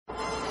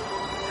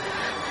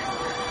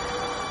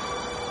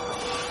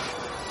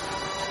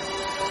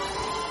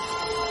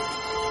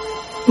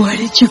Why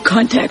did you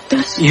contact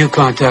us? You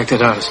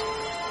contacted us.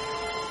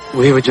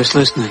 We were just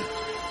listening.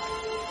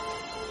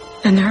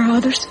 And there are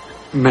others?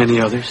 Many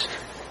others.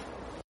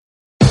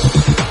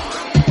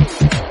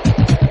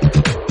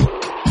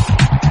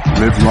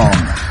 Live long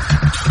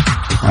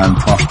and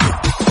prosper.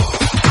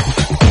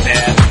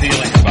 Bad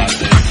feeling about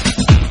this.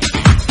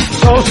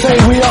 So say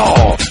we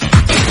all.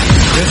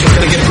 This is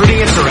going to get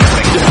pretty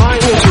interesting.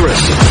 Define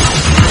interesting.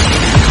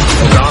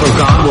 Oh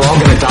God, we're all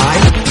going to die?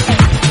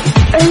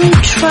 Only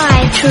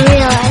try to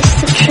realize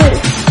the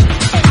truth.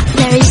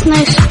 There is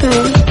no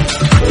spoon.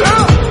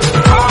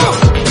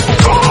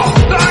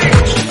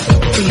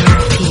 We are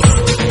at peace,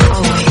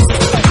 always.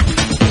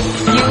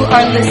 You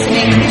are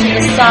listening to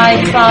the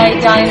Sci-Fi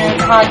Diner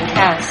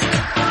podcast.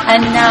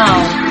 And now,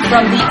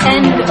 from the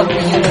end of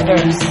the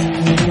universe,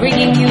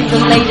 bringing you the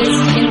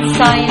latest in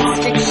science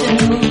fiction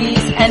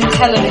movies and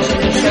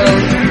television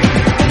shows,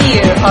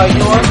 here are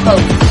your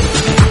hosts.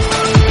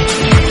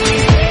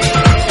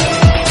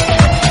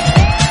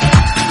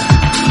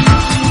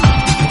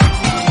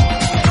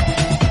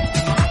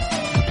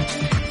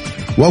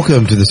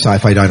 Welcome to the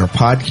Sci-Fi Diner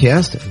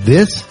podcast.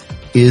 This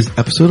is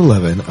episode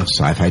 11 of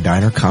Sci-Fi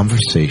Diner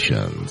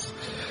Conversations.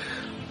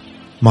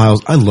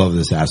 Miles, I love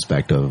this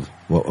aspect of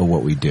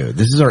what we do.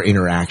 This is our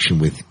interaction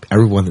with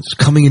everyone that's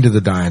coming into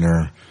the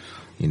diner.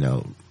 You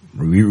know,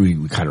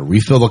 we kind of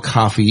refill the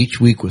coffee each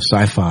week with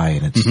sci-fi,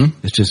 and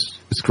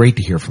it's great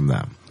to hear from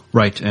them.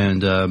 Right,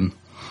 and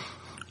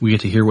we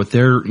get to hear what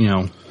they're,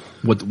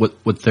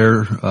 what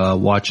they're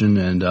watching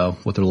and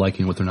what they're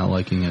liking, what they're not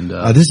liking, and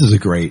this is a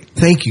great.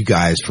 Thank you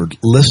guys for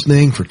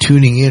listening, for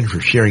tuning in,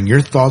 for sharing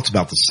your thoughts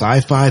about the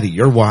sci-fi that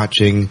you're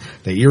watching,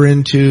 that you're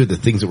into, the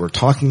things that we're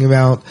talking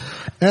about,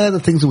 and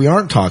the things that we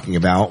aren't talking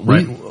about.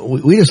 Right.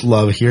 We just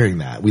love hearing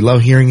that. We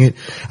love hearing it.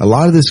 A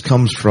lot of this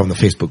comes from the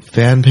Facebook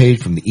fan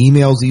page, from the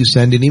emails that you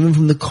send, and even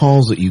from the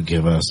calls that you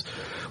give us.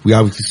 We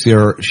obviously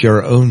share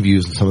our own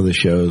views on some of the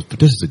shows, but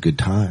this is a good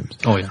time.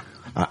 Oh yeah.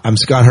 I'm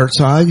Scott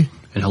Herzog.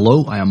 And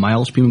hello, I am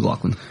Miles P.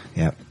 McLaughlin.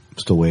 Yeah,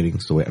 still waiting.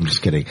 I'm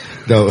just kidding.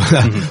 No,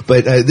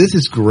 but this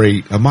is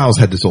great. Miles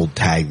had this old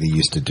tag they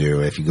used to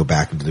do. If you go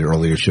back into the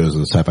earlier shows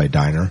of the Sci-Fi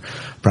Diner,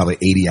 probably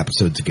 80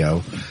 episodes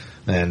ago.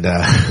 And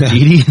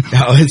 80?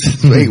 No,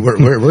 wait,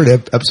 we're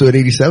at episode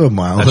 87,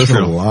 Miles. That's There's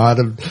true. a lot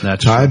of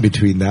time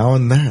between now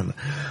and then.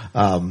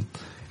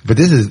 But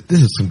this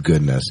is some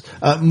goodness.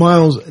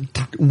 Miles,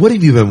 what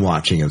have you been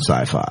watching in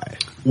sci-fi?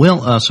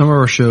 Well, some of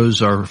our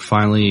shows are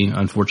finally,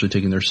 unfortunately,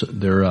 taking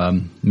their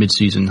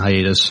mid-season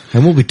hiatus.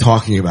 And we'll be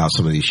talking about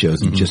some of these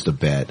shows in just a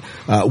bit.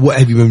 What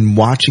have you been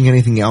watching?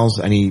 Anything else?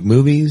 Any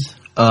movies?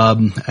 I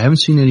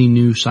haven't seen any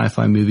new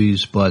sci-fi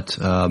movies, but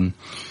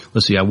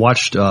let's see. I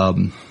watched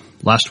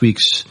last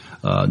week's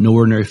No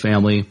Ordinary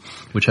Family,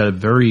 which had a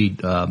very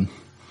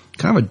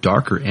kind of a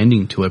darker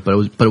ending to it, but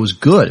it was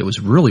good. It was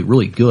really,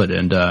 really good.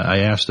 And I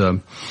asked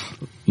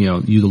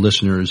you the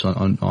listeners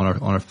on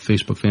our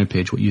Facebook fan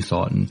page what you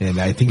thought, and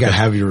I think I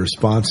have your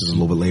responses a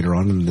little bit later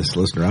on in this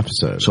listener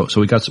episode. So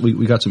we got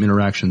some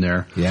interaction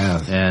there.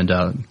 Yeah. And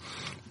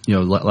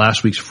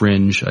last week's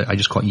Fringe I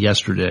just caught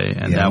yesterday,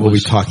 and we'll be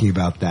talking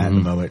about that in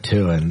a moment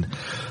too, and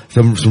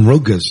some real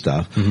good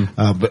stuff.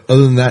 But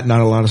other than that,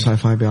 not a lot of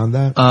sci-fi beyond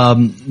that.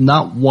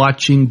 Not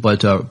watching,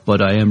 but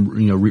I am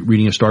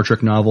reading a Star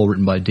Trek novel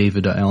written by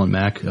David Alan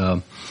Mack,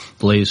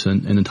 the latest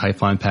in the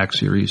Typhon Pack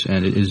series,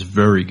 and it is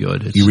very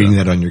good. It's, you reading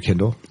that on your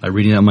Kindle? I'm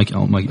reading it on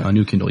my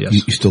new Kindle. Yes. You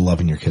still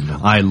loving your Kindle?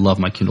 I love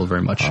my Kindle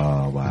very much.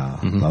 Oh wow,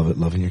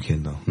 loving your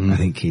Kindle. I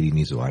think Katie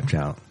needs to watch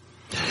out.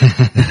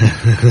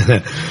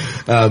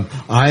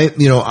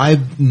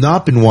 I've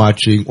not been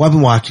watching. Well, I've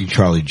been watching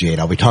Charlie Jade.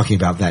 I'll be talking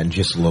about that in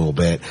just a little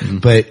bit.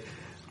 But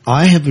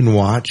I have been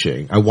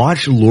watching. I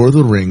watched Lord of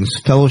the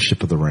Rings: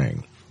 Fellowship of the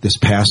Ring this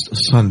past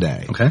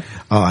Sunday. Okay.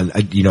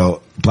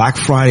 Black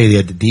Friday they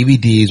had the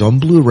DVDs on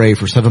Blu-ray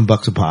for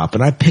 $7 a pop,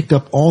 and I picked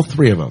up all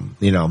three of them.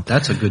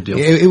 That's a good deal.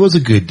 It was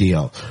a good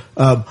deal.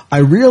 I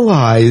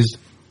realized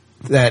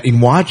that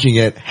in watching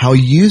it, how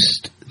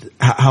used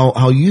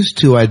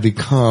to I'd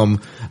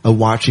become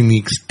watching the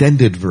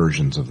extended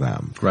versions of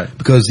them. Right.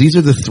 Because these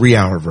are the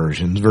 3-hour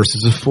versions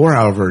versus the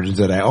 4-hour versions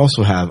that I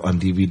also have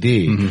on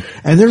DVD.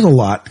 And there's a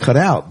lot cut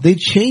out. They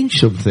changed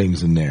some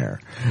things in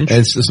there.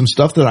 And some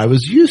stuff that I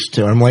was used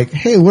to. I'm like,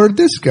 hey, where'd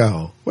this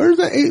go? Where's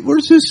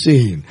this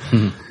scene?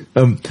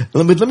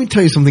 Let me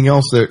tell you something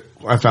else that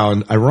I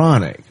found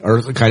ironic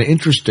or kind of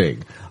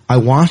interesting. I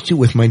watched it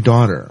with my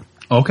daughter.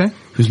 Okay.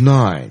 Who's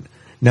 9.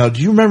 Now,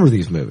 do you remember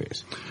these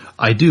movies?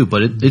 I do,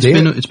 but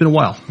it's been a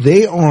while.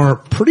 They are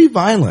pretty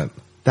violent.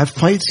 That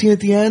fight scene at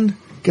the end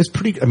gets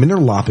pretty. I mean, they're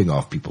lopping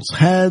off people's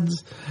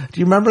heads. Do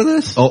you remember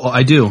this? Oh,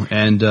 I do,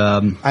 and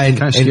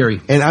kind of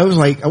scary. And I was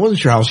like, I wasn't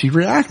sure how she'd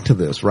react to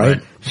this.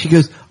 Right? She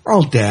goes,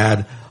 "Oh,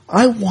 Dad,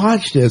 I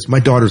watched this." My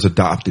daughter's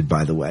adopted,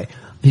 by the way.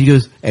 He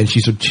goes, and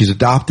she's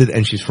adopted,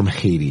 and she's from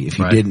Haiti, if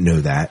you didn't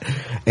know that.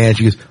 And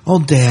she goes, "Oh,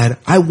 Dad,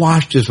 I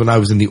watched this when I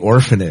was in the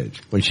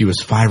orphanage when she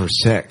was 5 or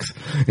 6."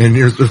 And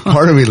there's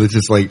part of me that's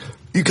just like,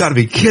 you got to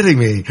be kidding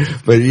me.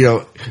 But, you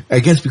know, I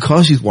guess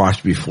because she's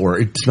watched before,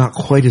 it's not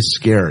quite as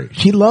scary.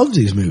 She loves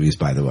these movies,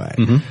 by the way.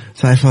 Mm-hmm.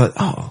 So I thought,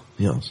 oh,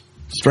 you know,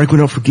 strike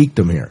one out for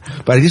geekdom here.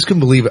 But I just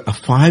couldn't believe it. A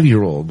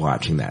 5-year-old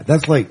watching that.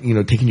 That's like, you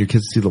know, taking your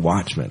kids to see The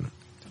Watchmen.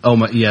 Oh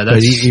my, yeah,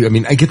 that's. I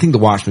mean, I think The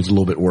Watchmen's a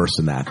little bit worse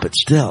than that, but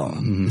still,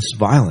 it's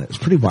violent. It's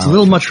pretty violent. It's a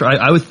little much.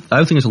 I would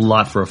think it's a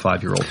lot for a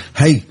 5-year-old.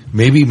 Hey,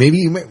 maybe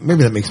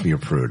that makes me a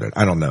prude.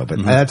 I don't know,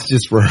 but that's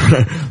just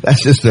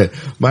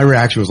my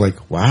reaction was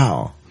like,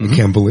 wow, I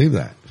can't believe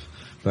that.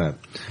 But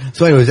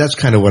so, anyways, that's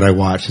kind of what I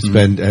watched. I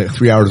spent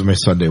 3 hours of my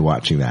Sunday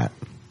watching that.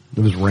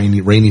 It was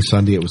rainy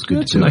Sunday. It was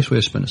good. That's a nice way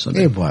to spend a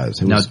Sunday. It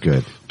was. It was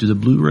good. Do the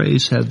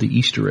Blu-rays have the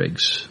Easter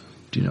eggs?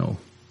 Do you know?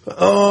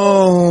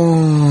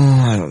 Oh,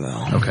 I don't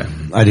know. Okay.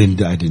 I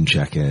didn't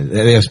check in.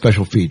 They have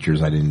special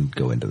features. I didn't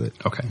go into it.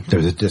 Okay. There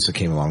was a disc that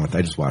came along with it.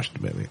 I just watched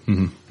the movie.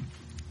 Mm-hmm.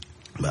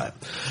 But,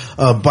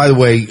 by the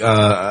way,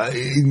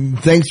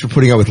 thanks for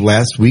putting up with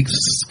last week's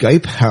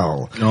Skype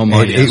hell. Oh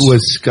my, yes. It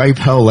was Skype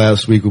hell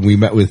last week when we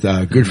met with,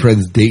 good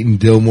friends Dayton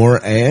Dillmore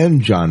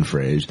and John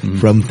Fringe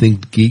from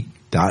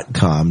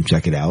ThinkGeek.com.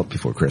 Check it out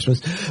before Christmas.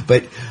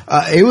 But,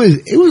 it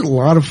was a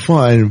lot of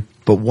fun.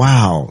 But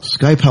wow,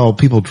 Skype how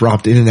people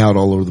dropped in and out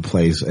all over the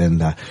place,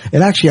 and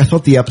actually I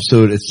thought the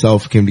episode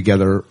itself came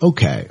together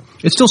okay.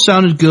 It still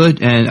sounded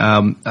good, and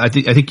I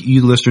think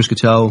you listeners could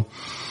tell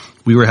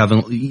we were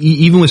having,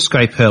 even with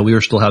Skype hell, we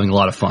were still having a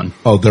lot of fun.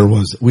 Oh, there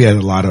was a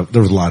lot of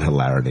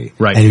hilarity,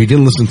 right? And if you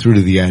didn't listen through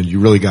to the end, you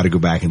really got to go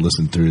back and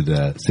listen through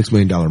the $6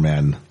 Million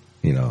Man,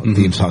 you know,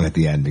 theme song at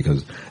the end,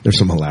 because there's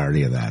some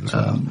hilarity in that as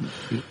well.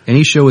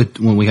 Any show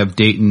when we have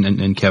Dayton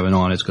and Kevin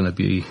on, it's going to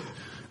be.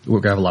 We're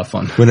going to have a lot of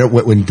fun.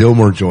 When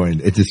Dillmore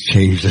joined, it just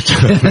changed the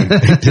tone.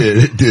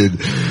 It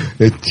did.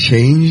 It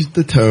changed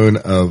the tone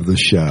of the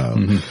show.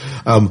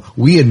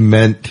 We had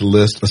meant to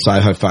list a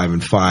Sci-Fi 5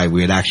 and 5.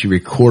 We had actually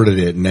recorded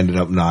it and ended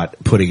up not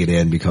putting it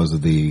in because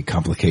of the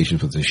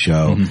complications with the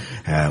show.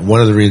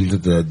 One of the reasons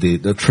that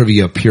the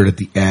trivia appeared at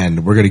the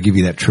end, we're going to give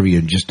you that trivia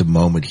in just a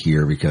moment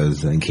here,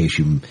 because in case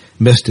you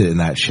missed it in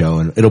that show,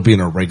 and it'll be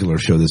in our regular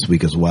show this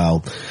week as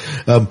well.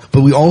 But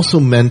we also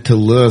meant to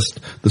list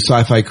the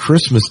Sci-Fi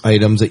Christmas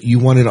items that you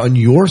wanted on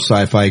your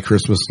Sci-Fi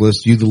Christmas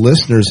list. You, the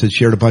listeners, had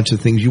shared a bunch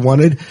of things you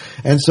wanted.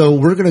 And so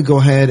we're going to go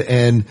ahead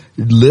and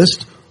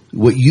list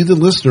what you, the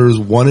listeners,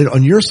 wanted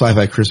on your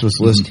Sci-Fi Christmas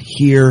list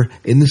here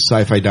in the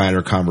Sci-Fi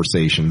Diner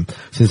conversation,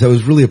 since that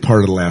was really a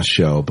part of the last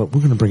show. But we're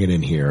going to bring it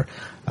in here.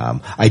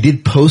 I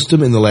did post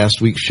them in the last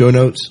week's show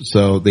notes,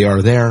 so they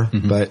are there.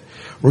 But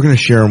we're going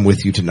to share them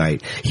with you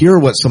tonight. Here are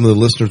what some of the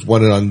listeners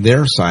wanted on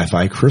their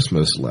Sci-Fi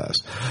Christmas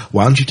list.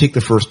 Why don't you take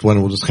the first one,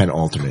 and we'll just kind of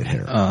alternate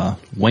here.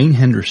 Wayne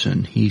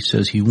Henderson, he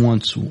says he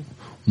wants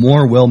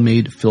more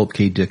well-made Philip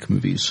K. Dick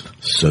movies.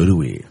 So do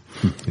we.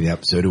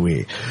 Yep, so do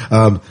we.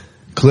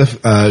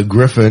 Cliff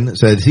Griffin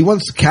says he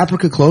wants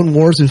Caprica Clone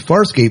Wars and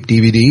Farscape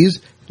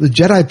DVDs, the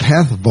Jedi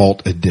Path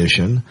Vault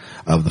edition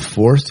of The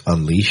Force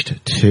Unleashed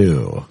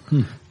 2.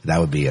 That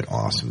would be an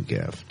awesome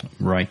gift.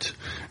 Right.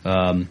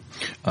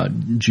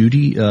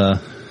 Judy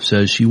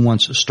says she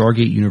wants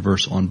Stargate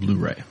Universe on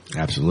Blu-ray.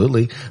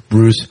 Absolutely.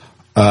 Bruce.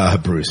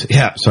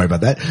 Yeah, sorry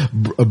about that.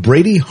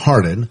 Brady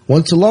Harden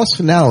wants the Lost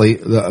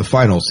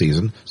final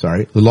season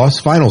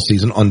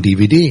on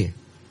DVD.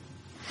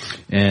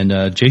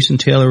 And Jason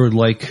Taylor would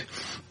like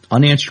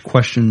unanswered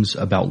questions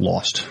about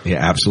Lost. Yeah,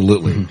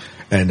 absolutely.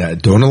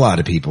 And don't a lot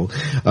of people.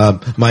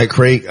 Mike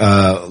Craig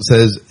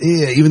says,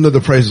 even though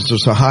the prices are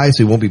so high,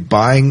 so he won't be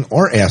buying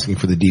or asking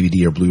for the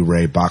DVD or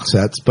Blu-ray box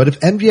sets. But if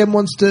MGM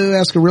wants to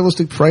ask a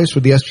realistic price for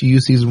the SGU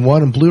Season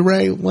 1 and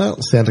Blu-ray, well,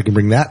 Santa can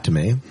bring that to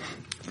me.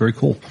 Very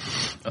cool.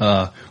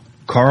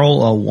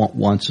 Carl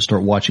wants to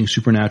start watching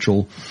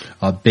Supernatural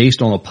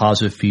based on the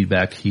positive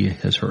feedback he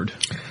has heard.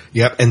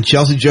 Yep, and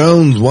Chelsea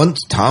Jones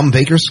wants Tom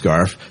Baker's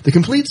Scarf, the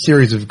complete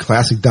series of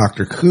classic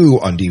Doctor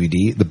Who on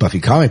DVD, the Buffy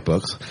comic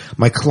books,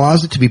 My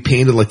Closet to be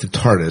Painted Like the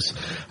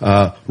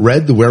TARDIS,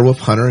 Red the Werewolf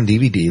Hunter on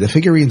DVD, the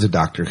figurines of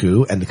Doctor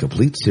Who, and the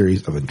complete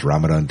series of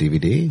Andromeda on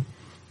DVD.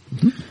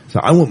 So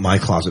I want my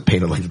closet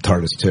painted like the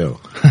TARDIS too.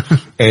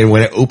 And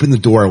when I open the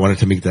door, I want it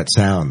to make that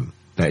sound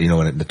that, you know,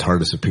 when the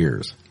TARDIS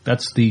appears.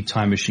 That's the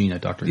time machine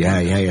at Dr. Yeah.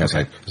 It's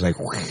like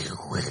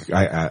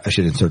I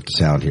should insert the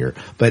sound here,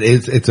 but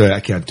I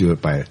can't do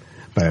it by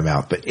my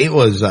mouth. But it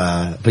was,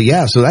 but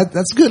yeah. So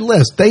that's a good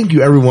list. Thank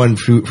you everyone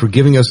for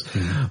giving us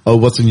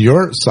what's in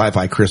your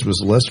Sci-Fi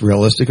Christmas list,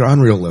 realistic or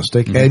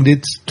unrealistic, and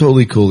it's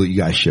totally cool that you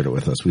guys shared it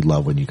with us. We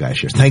love when you guys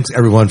share. Thanks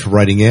everyone for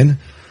writing in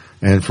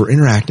and for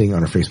interacting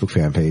on our Facebook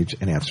fan page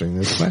and answering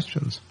those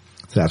questions.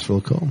 So that's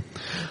really cool.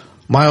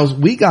 Miles,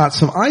 we got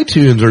some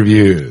iTunes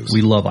reviews.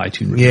 We love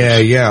iTunes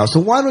reviews. Yeah.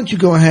 So why don't you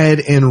go ahead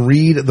and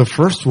read the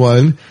first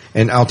one,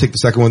 and I'll take the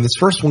second one. This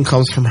first one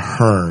comes from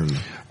Hearn,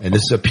 and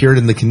this appeared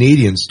in the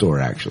Canadian store,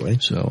 actually.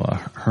 So,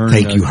 Hearn.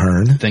 Thank you,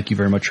 Hearn. Thank you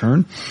very much,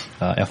 Hearn.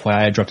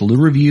 FYI, I dropped a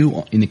little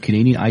review in the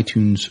Canadian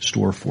iTunes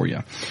store for you.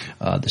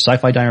 The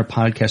Sci-Fi Diner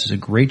podcast is a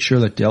great show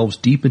that delves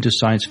deep into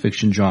science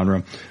fiction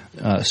genre.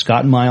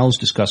 Scott and Miles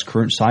discuss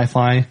current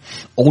sci-fi,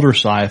 older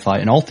sci-fi,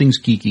 and all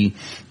things geeky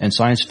and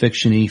science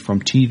fiction-y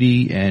from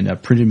TV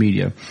and printed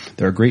media.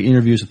 There are great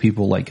interviews with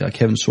people like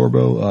Kevin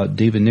Sorbo,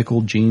 David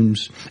Nichol,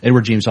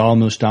 Edward James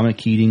Olmos, Dominic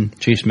Keating,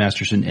 Chase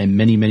Masterson, and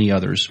many, many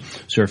others.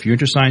 So if you're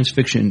into science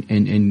fiction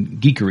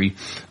and geekery,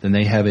 then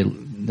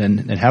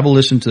have a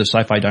listen to the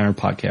Sci-Fi Diner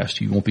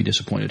podcast. You won't be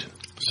disappointed.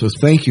 So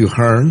thank you,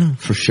 Hearn,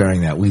 for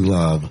sharing that. We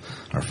love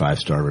our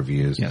 5-star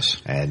reviews.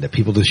 Yes. And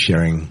people just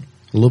sharing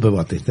a little bit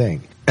what they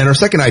think. And our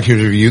second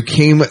iTunes review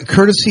came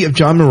courtesy of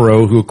John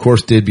Moreau, who, of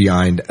course, did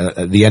Behind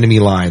the Enemy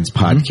Lines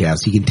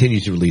podcast. He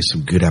continues to release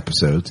some good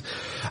episodes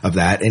of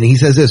that. And he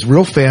says this,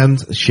 real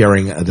fans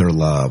sharing their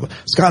love.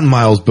 Scott and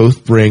Miles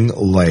both bring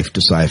life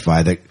to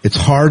sci-fi. That it's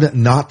hard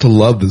not to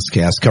love this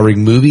cast,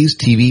 covering movies,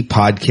 TV,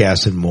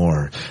 podcasts, and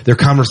more. Their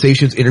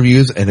conversations,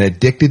 interviews, and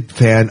addicted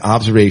fan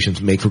observations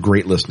make for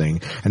great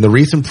listening. And the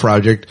recent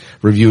project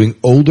reviewing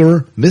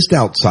older, missed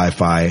out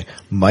sci-fi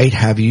might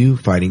have you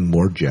finding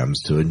more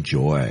gems to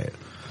enjoy.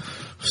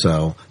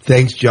 So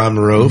thanks, John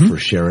Moreau, for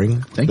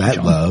sharing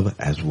that love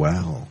as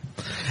well.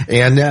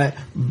 And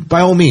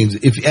by all means,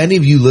 if any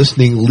of you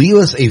listening, leave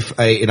us an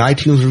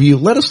iTunes review.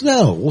 Let us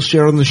know. We'll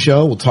share it on the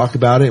show. We'll talk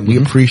about it. And we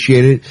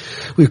appreciate it.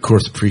 We, of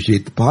course,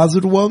 appreciate the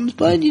positive ones.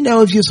 But, if you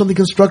have something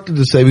constructive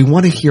to say, we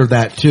want to hear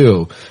that,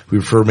 too. We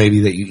prefer maybe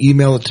that you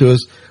email it to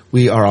us.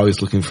 We are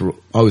always looking for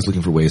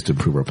ways to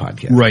improve our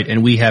podcast. Right,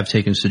 and we have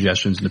taken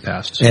suggestions in the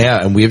past. So. Yeah,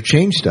 and we have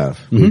changed stuff.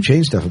 We've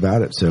changed stuff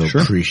about it, so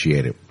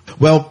appreciate it.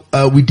 Well,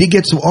 we did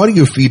get some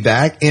audio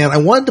feedback, and I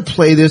wanted to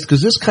play this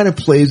because this kind of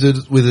plays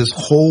with this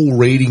whole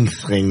rating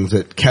thing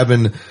that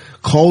Kevin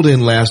called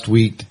in last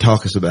week to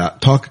talk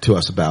to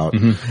us about.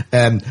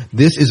 And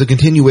this is a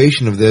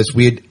continuation of this.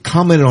 We had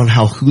commented on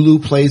how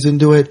Hulu plays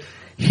into it.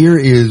 Here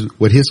is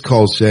what his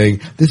call is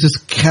saying. This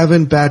is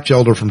Kevin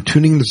Batchelder from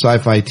Tuning to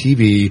Sci-Fi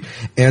TV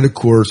and, of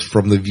course,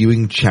 from the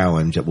Viewing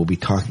Challenge that we'll be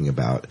talking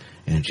about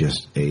in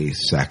just a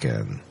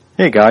second.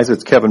 Hey, guys.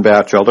 It's Kevin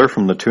Batchelder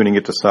from the Tuning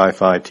It to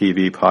Sci-Fi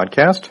TV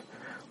podcast.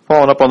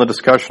 Following up on the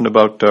discussion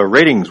about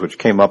ratings, which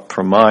came up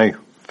from my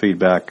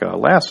feedback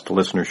last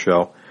listener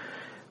show.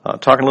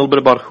 Talking a little bit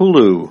about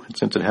Hulu,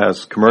 since it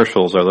has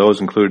commercials. Are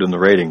those included in the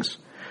ratings?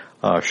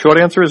 Short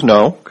answer is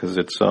no, because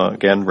it's,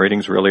 again,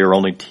 ratings really are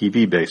only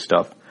TV-based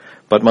stuff.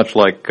 But much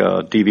like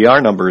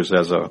DVR numbers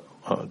as a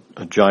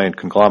giant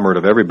conglomerate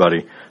of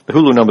everybody, the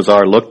Hulu numbers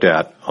are looked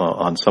at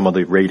on some of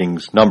the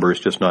ratings numbers,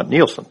 just not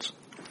Nielsen's.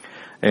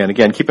 And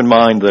again, keep in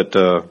mind that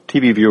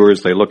TV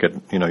viewers, they look at,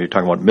 you're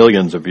talking about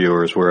millions of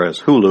viewers, whereas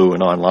Hulu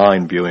and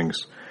online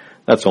viewings,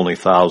 that's only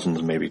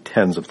thousands, maybe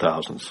tens of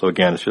thousands. So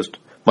again, it's just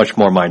much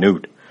more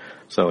minute.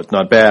 So it's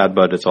not bad,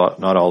 but it's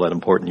not all that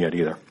important yet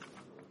either.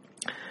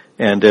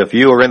 And if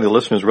you or any of the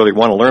listeners really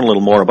want to learn a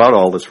little more about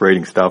all this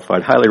rating stuff,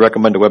 I'd highly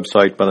recommend a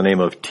website by the name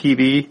of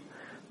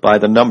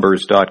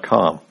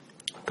tvbythenumbers.com.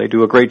 They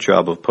do a great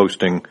job of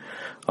posting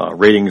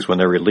ratings when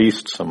they're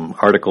released, some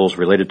articles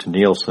related to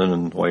Nielsen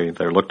and the way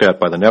they're looked at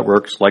by the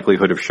networks,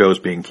 likelihood of shows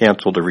being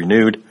canceled or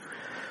renewed,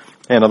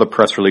 and other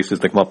press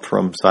releases that come up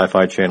from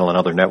Sci-Fi Channel and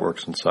other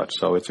networks and such.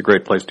 So it's a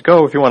great place to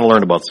go if you want to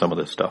learn about some of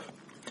this stuff.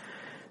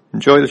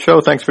 Enjoy the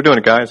show. Thanks for doing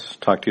it, guys.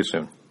 Talk to you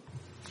soon.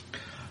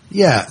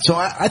 Yeah, so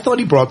I thought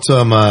he brought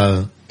some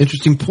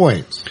interesting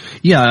points.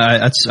 Yeah,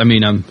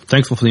 I'm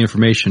thankful for the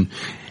information.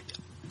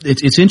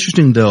 It's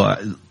interesting though.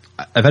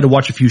 I've had to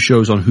watch a few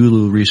shows on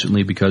Hulu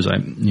recently because I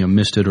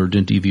missed it or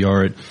didn't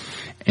DVR it.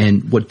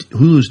 And what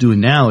Hulu's doing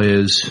now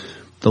is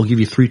they'll give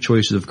you 3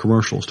 choices of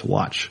commercials to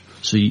watch.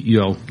 So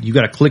you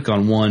got to click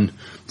on one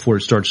before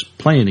it starts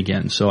playing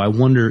again. So I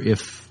wonder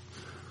if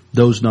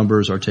those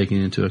numbers are taken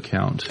into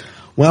account.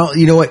 Well,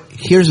 you know what?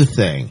 Here's the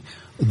thing.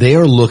 They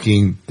are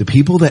looking, the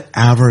people that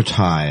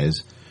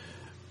advertise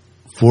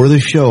for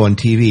the show on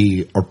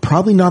TV are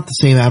probably not the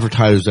same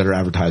advertisers that are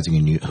advertising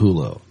in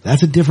Hulu.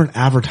 That's a different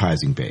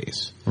advertising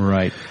base.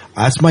 Right.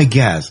 That's my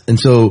guess. And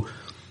so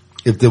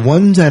if the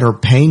ones that are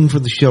paying for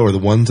the show are the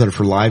ones that are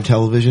for live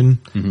television,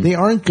 they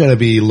aren't going to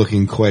be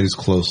looking quite as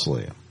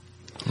closely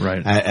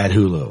right at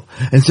Hulu.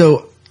 And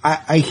so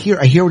I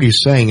hear what you're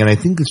saying, and I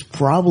think it's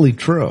probably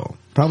true.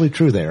 Probably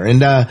true there.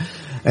 And I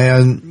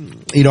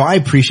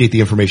appreciate the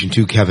information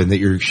too, Kevin, that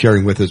you're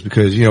sharing with us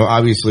because,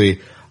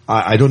 obviously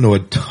I don't know a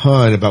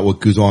ton about what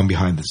goes on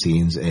behind the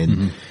scenes,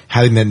 and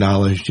having that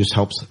knowledge just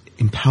helps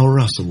empower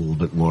us a little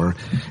bit more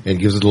and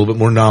gives us a little bit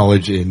more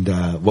knowledge in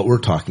what we're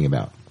talking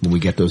about when we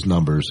get those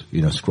numbers,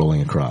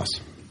 scrolling across.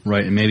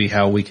 Right. And maybe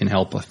how we can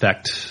help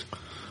affect,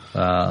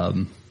 I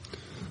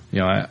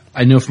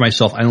know for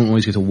myself, I don't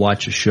always get to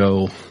watch a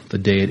show the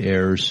day it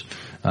airs.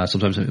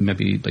 Sometimes it might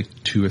be like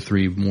 2 or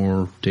 3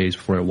 more days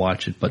before I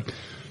watch it, but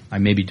I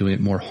may be doing it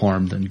more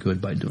harm than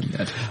good by doing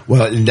that.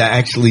 Well, and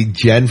actually,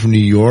 Jen from New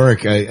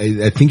York,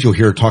 I think you'll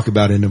hear her talk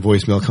about it in a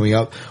voicemail coming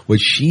up. What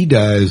she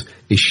does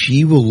is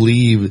she will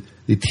leave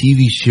the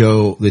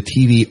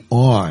TV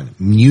on,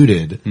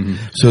 muted,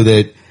 so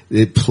that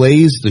it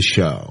plays the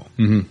show,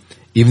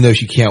 even though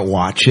she can't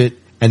watch it,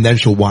 and then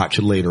she'll watch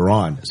it later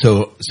on.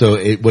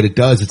 What it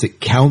does is it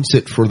counts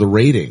it for the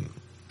rating.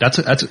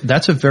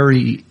 That's a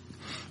very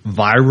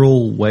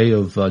viral way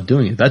of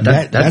doing it.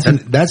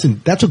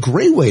 That's a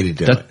great way to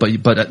do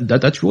it.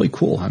 But that's really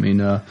cool. I mean,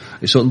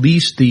 so at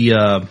least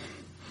the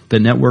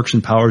networks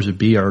and powers that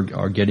be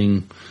are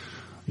getting,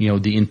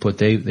 the input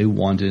they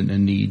want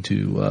and need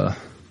to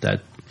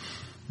that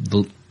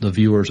the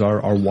viewers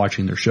are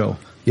watching their show.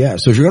 Yeah,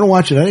 so if you're going to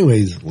watch it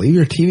anyways, leave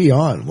your TV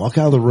on. Walk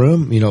out of the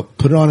room,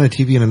 put it on a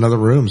TV in another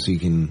room so you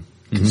can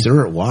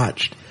consider it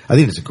watched. I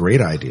think it's a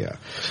great idea.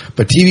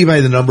 But TV by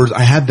the numbers,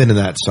 I have been in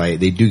that site.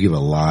 They do give a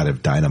lot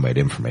of dynamite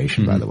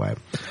information, by the way.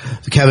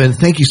 So Kevin,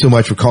 thank you so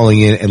much for calling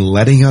in and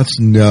letting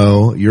us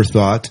know your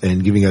thoughts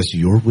and giving us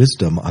your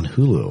wisdom on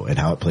Hulu and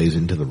how it plays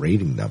into the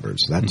rating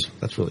numbers. So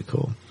that's really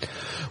cool.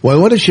 Well, I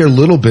want to share a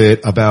little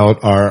bit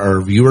about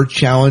our viewer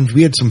challenge.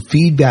 We had some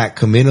feedback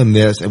come in on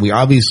this, and we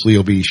obviously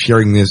will be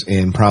sharing this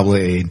in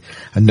probably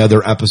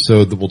another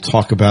episode that we'll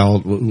talk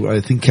about.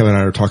 I think Kevin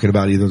and I are talking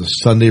about either the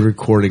Sunday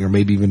recording or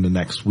maybe even the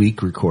next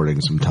week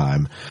recording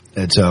sometime.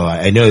 And so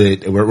I know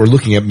that we're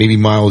looking at maybe,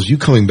 Miles, you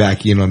coming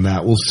back in on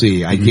that. We'll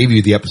see. I gave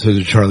you the episode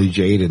of Charlie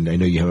Jade, and I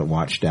know you haven't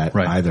watched that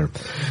either.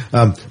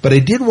 But I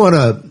did want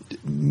to,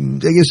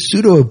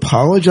 pseudo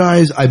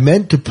apologize. I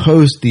meant to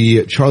post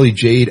the Charlie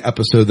Jade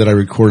episode that I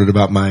recorded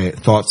about my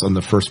thoughts on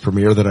the first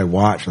premiere that I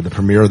watched, or the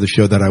premiere of the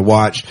show that I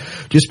watched.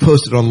 Just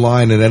posted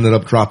online and ended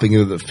up dropping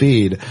into the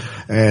feed.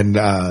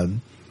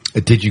 And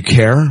did you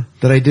care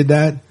that I did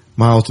that?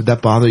 Miles, did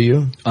that bother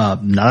you?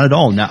 Not at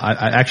all. Now,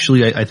 I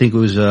think it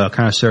was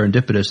kind of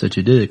serendipitous that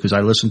you did it, because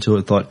I listened to it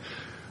and thought,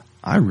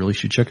 I really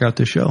should check out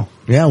this show.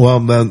 Yeah, well,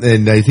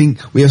 and I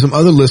think we have some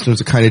other listeners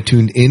that kind of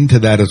tuned into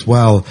that as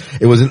well.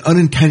 It was an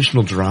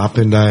unintentional drop,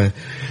 and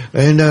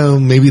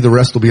maybe the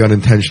rest will be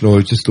unintentional.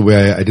 It's just the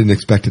way I didn't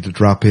expect it to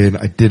drop in.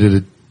 I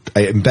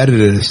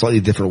embedded it in a slightly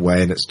different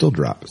way, and it still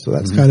dropped. So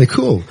that's kind of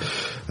cool.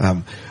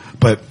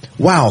 But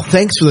wow,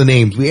 thanks for the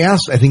names. We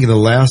asked, I think, in the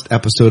last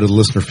episode of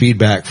listener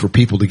feedback for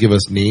people to give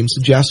us name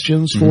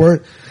suggestions for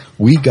it.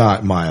 We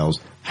got, Miles,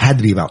 had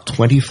to be about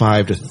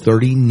 25 to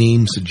 30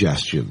 name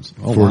suggestions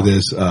for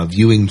this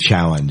viewing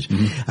challenge.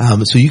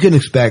 So you can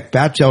expect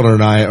Batchelder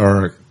and I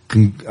are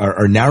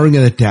narrowing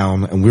it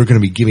down, and we're going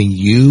to be giving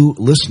you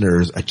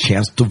listeners a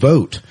chance to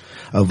vote.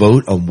 A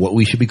vote on what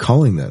we should be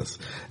calling this,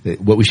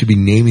 what we should be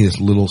naming this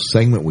little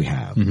segment we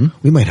have.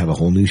 We might have a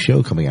whole new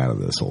show coming out of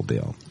this whole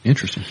deal.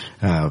 Interesting.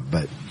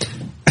 But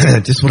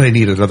just what I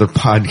need, another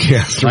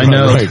podcast. I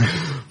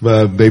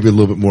know. Maybe a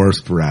little bit more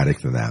sporadic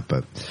than that.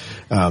 But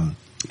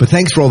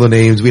thanks for all the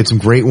names. We had some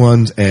great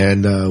ones,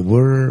 and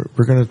we're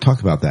going to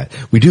talk about that.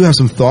 We do have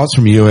some thoughts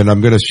from you, and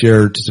I'm going to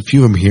share just a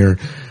few of them here.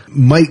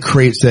 Mike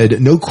Crate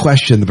said, no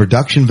question, the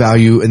production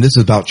value, and this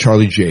is about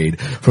Charlie Jade,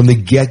 from the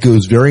get-go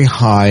is very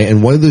high,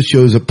 and one of those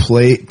shows that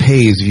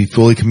pays if you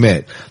fully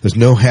commit. There's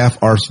no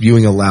half-arse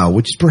viewing allowed,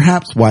 which is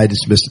perhaps why I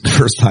dismissed it the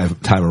first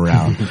time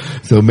around.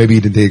 So maybe you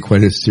didn't take it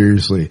quite as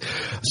seriously.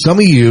 Some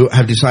of you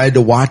have decided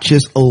to watch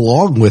this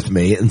along with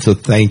me, and so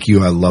thank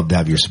you. I love to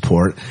have your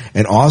support.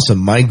 And awesome.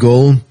 My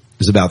goal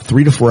is about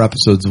 3 to 4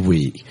 episodes a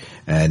week,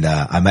 and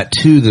I'm at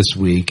 2 this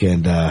week,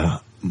 and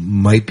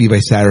might be by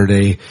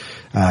Saturday.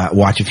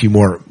 Watch a few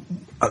more.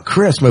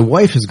 Chris, my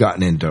wife has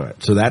gotten into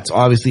it, so that's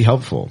obviously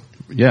helpful.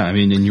 Yeah, I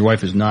mean, and your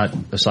wife is not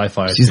a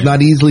sci-fi. She's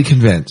not easily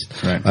convinced.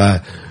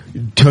 Right.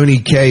 Tony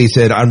K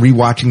said, I'm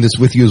rewatching this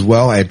with you as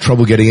well. I had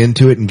trouble getting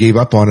into it and gave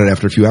up on it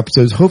after a few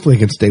episodes. Hopefully I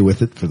can stay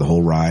with it for the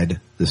whole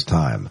ride this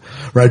time.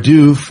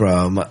 Radu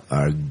from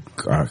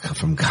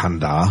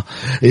Kanda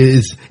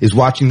is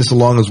watching this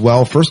along as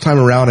well. First time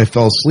around I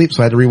fell asleep,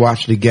 so I had to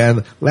rewatch it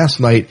again. Last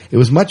night, it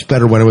was much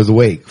better when I was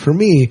awake. For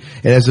me,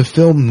 it has a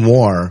film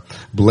noir,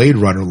 Blade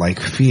Runner-like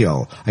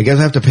feel. I guess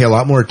I have to pay a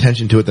lot more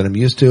attention to it than I'm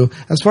used to.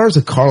 As far as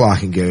the car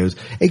locking goes,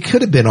 it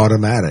could have been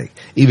automatic.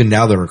 Even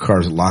now there are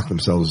cars that lock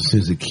themselves as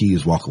soon as the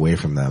keys walk away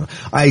from them.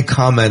 I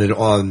commented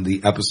on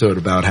the episode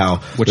about how...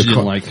 What you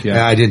didn't like,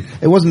 yeah. I didn't.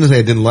 It wasn't to say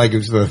I didn't like it,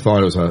 because I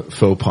thought it was a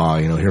faux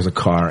pas. Here's a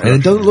car. And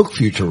it doesn't look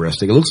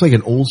futuristic. It looks like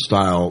an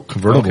old-style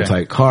convertible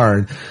type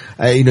car.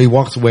 And, he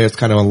walks away, it's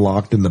kind of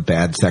unlocked in the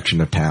bad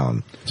section of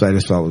town. So I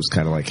just felt it was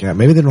kind of like, yeah,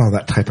 maybe they don't have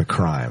that type of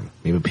crime.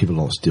 Maybe people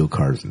don't steal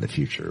cars in the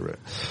future, but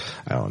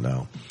I don't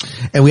know.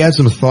 And we had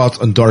some thoughts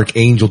on Dark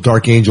Angel.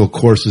 Dark Angel, of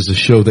course, is a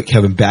show that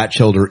Kevin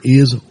Batchelder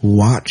is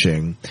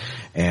watching.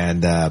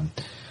 And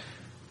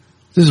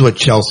this is what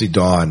Chelsea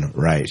Dawn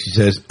writes. She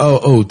says,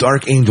 oh,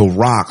 Dark Angel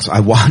rocks.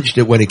 I watched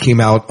it when it came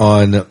out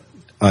on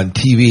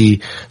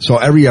TV, saw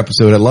every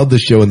episode. I love the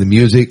show and the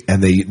music,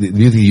 and the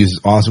music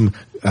uses awesome.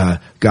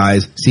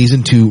 Guys,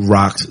 season 2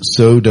 rocks.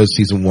 So does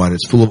season 1.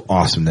 It's full of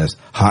awesomeness,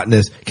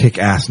 hotness,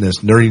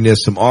 kick-assness, nerdiness,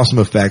 some awesome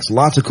effects,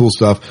 lots of cool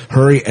stuff.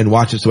 Hurry and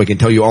watch it so I can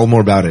tell you all more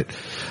about it.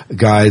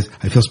 Guys,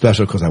 I feel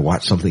special because I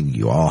watched something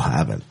you all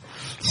haven't.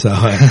 So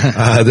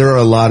there are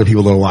a lot of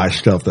people that watch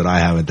stuff that I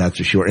haven't, that's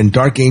for sure. And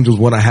Dark Angel's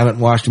one I haven't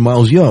watched.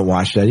 Miles, you haven't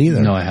watched that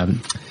either. No, I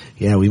haven't.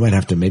 Yeah, we might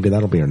have to. Maybe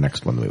that'll be our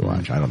next one that we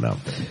watch. I don't know.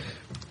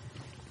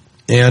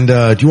 And do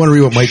you want to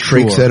read what Mike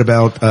Craig said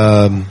about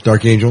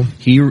Dark Angel?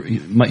 He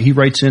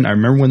writes in, I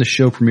remember when the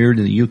show premiered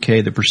in the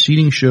UK, the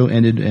preceding show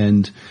ended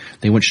and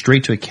they went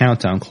straight to a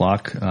countdown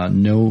clock,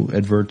 no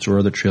adverts or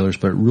other trailers,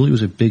 but it really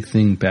was a big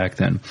thing back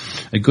then.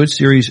 A good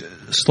series,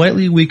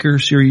 slightly weaker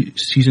series,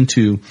 season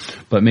 2,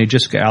 but made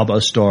Jessica Alba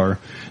a star.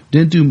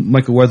 Didn't do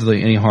Michael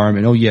Weatherly any harm,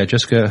 and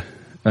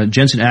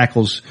Jensen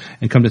Ackles,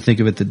 and come to think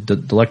of it, the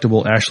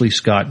delectable Ashley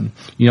Scott. And,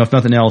 if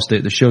nothing else,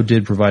 the show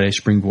did provide a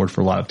springboard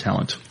for a lot of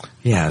talent.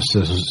 Yeah,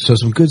 so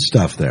some good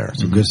stuff there.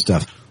 Some good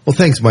stuff. Well,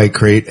 thanks, Mike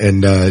Crate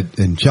and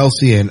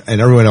Chelsea and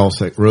everyone else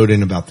that wrote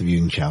in about the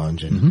viewing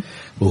challenge. And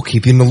we'll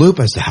keep you in the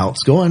loop as to how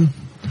it's going.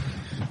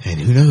 And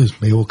who knows,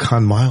 maybe we'll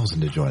con Miles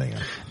into joining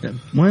us.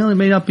 Well, it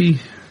may not be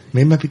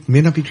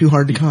too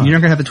hard to con. You're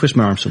not going to have to twist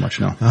my arm so much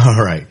now.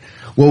 All right.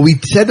 Well, we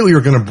said that we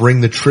were going to bring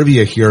the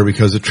trivia here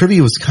because the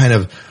trivia was kind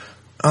of,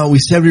 we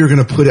said we were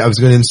going to put it, I was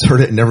going to insert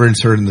it and never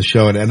insert it in the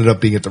show, and it ended up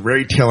being at the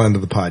very tail end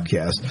of the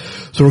podcast.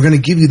 So we're going to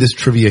give you this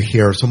trivia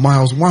here. So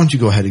Miles, why don't you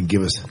go ahead and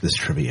give us this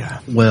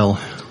trivia? Well,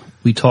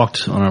 we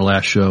talked on our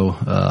last show,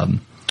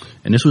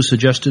 and this was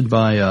suggested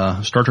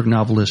by Star Trek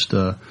novelist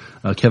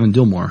Kevin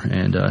Dillmore,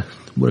 and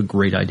what a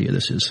great idea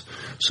this is.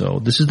 So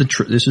this is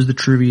the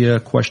trivia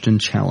question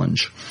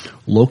challenge.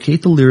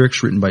 Locate the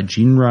lyrics written by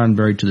Gene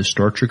Roddenberry to the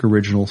Star Trek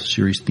original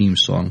series theme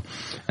song,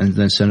 and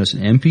then send us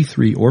an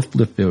MP3 or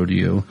flip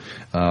video.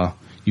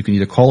 You can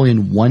either call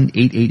in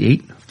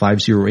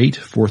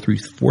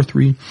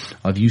 1-888-508-4343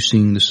 of you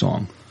singing the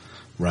song.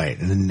 Right,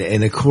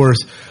 and of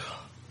course,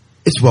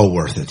 it's well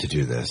worth it to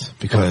do this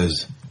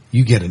because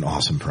you get an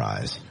awesome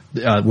prize.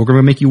 We're going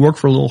to make you work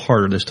for a little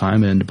harder this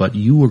time, but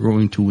you are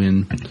going to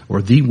win,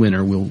 or the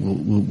winner will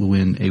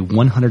win a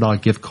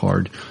 $100 gift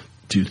card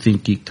to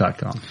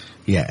ThinkGeek.com.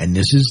 Yeah, and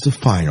this is the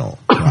final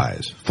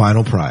prize.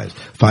 Final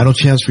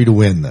chance for you to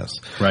win this.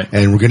 Right.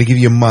 And we're going to give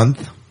you a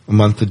month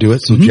to do it.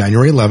 So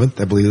January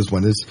 11th, I believe, is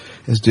when is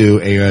due.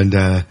 And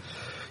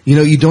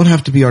you don't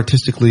have to be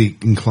artistically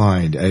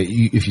inclined.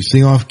 If you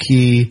sing off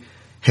key,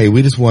 hey,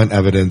 we just want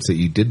evidence that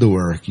you did the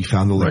work, you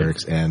found the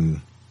lyrics,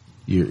 and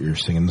you're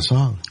singing the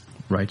song.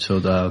 Right. So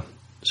find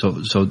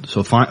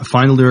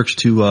the lyrics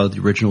to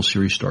the original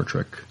series Star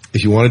Trek.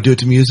 If you want to do it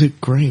to music,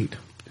 great.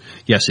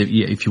 Yes,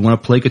 if you want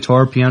to play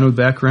guitar, piano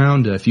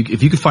background, if you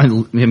could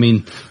find,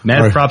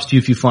 mad props to you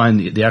if you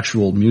find the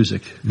actual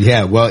music.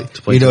 Yeah, well,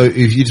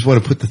 if you just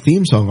want to put the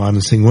theme song on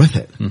and sing with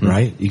it,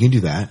 right? You can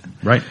do that.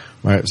 Right.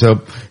 All right,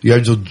 so you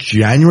have until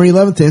January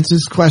 11th to answer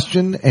this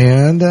question,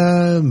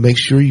 and make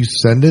sure you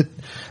send it.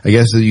 I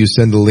guess that you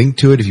send the link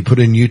to it. If you put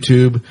it in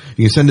YouTube,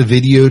 you can send a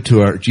video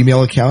to our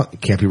Gmail account. It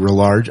can't be real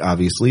large,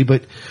 obviously,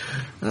 but,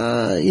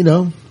 or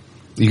you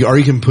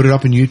can put it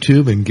up on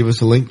YouTube and give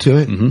us a link to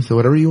it. So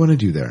whatever you want to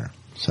do there.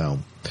 So,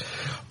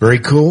 very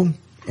cool.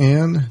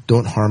 And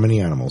don't harm any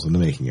animals in the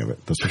making of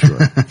it. That's for sure.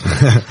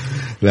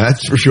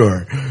 That's for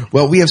sure.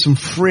 Well, we have some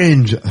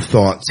Fringe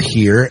thoughts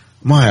here.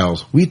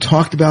 Miles, we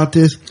talked about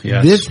this.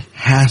 Yes. This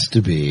has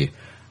to be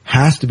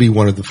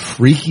one of the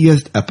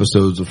freakiest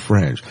episodes of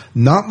Fringe.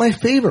 Not my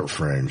favorite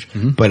Fringe,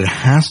 but it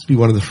has to be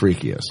one of the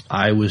freakiest.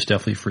 I was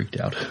definitely freaked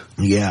out.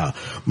 Yeah.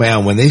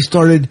 Man, when they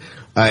started,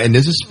 and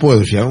this is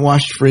spoilers, if you haven't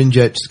watched Fringe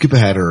yet, skip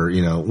ahead or,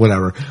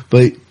 whatever.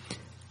 But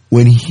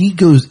when he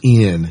goes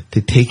in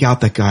to take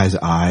out that guy's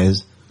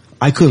eyes,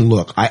 I couldn't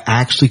look. I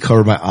actually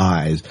covered my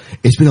eyes.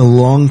 It's been a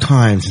long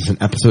time since an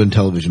episode in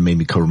television made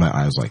me cover my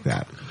eyes like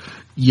that.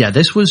 Yeah,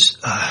 this was,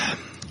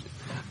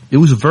 it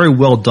was a very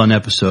well done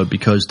episode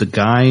because the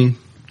guy,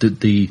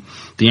 the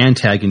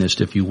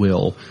antagonist, if you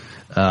will,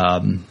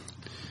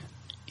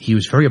 he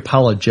was very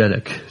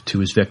apologetic to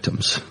his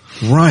victims.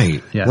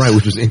 Right. Yes. Right,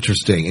 which was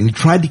interesting. And he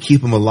tried to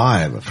keep them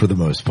alive for the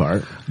most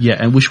part. Yeah,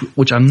 and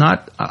which I'm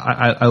not,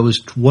 I was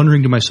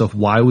wondering to myself,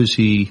 why was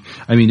he,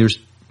 there's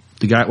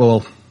the guy,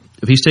 if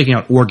he's taking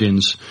out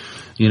organs,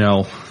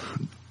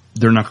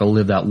 they're not going to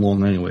live that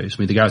long anyways.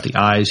 The guy with the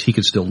eyes, he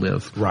could still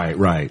live.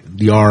 Right.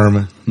 The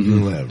arm, he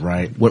can live,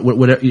 right?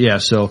 Whatever, yeah,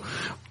 so,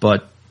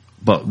 but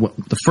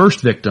the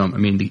first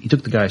victim, he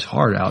took the guy's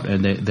heart out,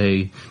 and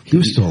he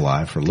was still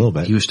alive for a little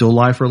bit. He was still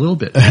alive for a little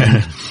bit.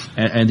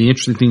 and the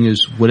interesting thing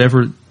is,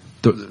 whatever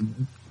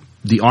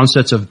the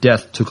onsets of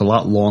death took a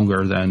lot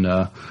longer than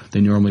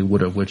they normally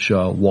would have, which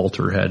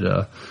Walter had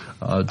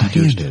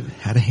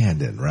had a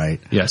hand in,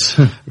 right? Yes.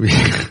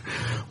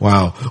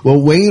 Wow.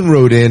 Well, Wayne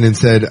wrote in and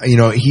said,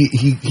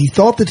 he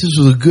thought that this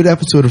was a good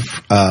episode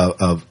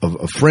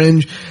of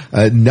Fringe,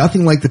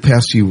 nothing like the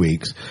past few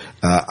weeks.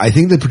 I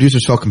think the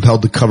producers felt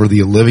compelled to cover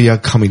the Olivia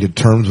coming to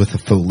terms with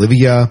the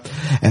Olivia,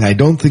 and I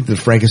don't think the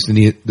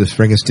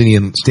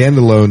Frankensteinian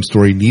standalone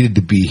story needed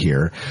to be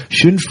here.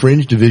 Shouldn't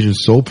Fringe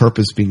Division's sole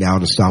purpose be now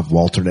to stop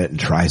Walternet and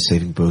try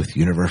saving both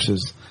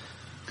universes?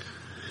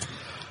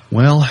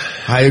 Well,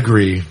 I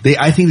agree.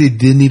 I think they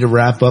did need to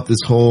wrap up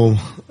this whole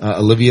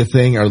Olivia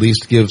thing, or at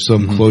least give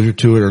some closure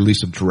to it, or at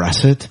least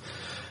address it.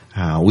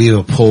 We have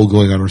a poll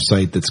going on our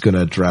site that's going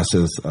to address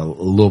this a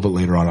little bit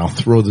later on. I'll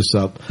throw this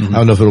up. I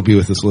don't know if it'll be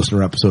with this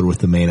listener episode or with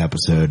the main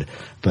episode,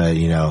 but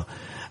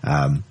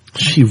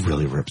she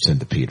really rips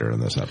into Peter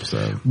in this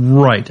episode.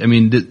 Right.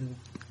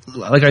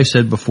 like I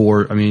said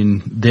before, I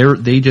mean, they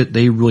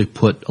really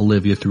put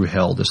Olivia through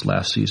hell this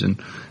last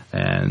season,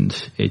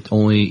 and it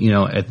only, you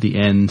know, at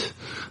the end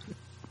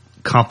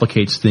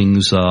complicates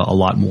things a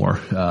lot more.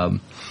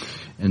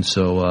 And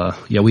so,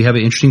 we have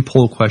an interesting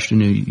poll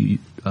question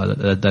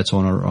that's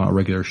on our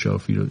regular show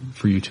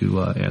for you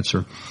to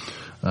answer.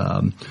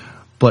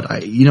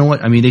 But you know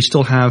what? I mean, they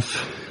still have,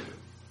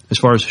 as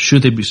far as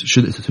should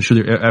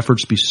their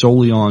efforts be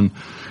solely on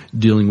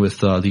dealing with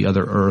the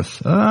other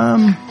Earth?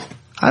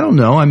 I don't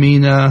know. I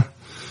mean,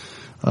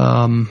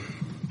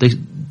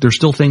 there's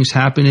still things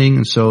happening,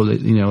 and so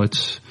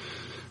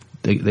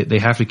they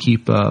have to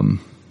keep.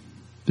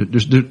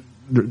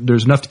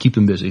 There's enough to keep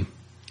them busy.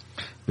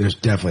 There's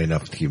definitely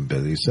enough to keep them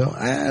busy. So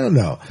I don't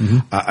know. Mm-hmm.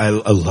 I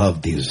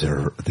love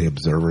the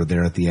observer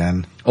there at the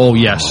end. Oh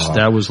yes,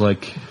 that was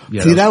like.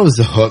 Yeah, see, that was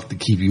the hook to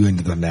keep you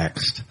into the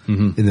next,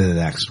 into the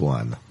next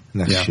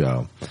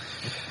show.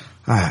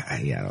 I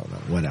don't know.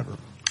 Whatever.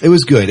 It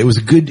was good. It was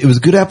a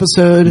good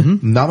episode.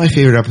 Mm-hmm. Not my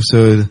favorite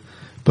episode,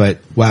 but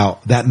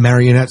wow, that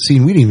marionette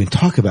scene. We didn't even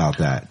talk about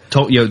that.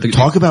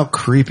 Talk about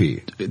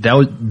creepy.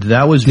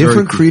 That was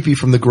different creepy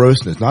from the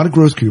grossness. Not a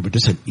gross creepy, but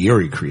just an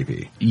eerie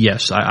creepy.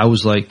 Yes, I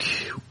was like,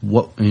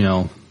 what? You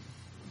know,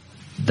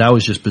 that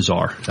was just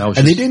bizarre.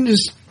 They didn't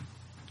just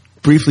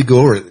briefly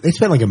go over it. They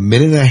spent like a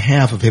minute and a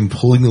half of him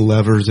pulling the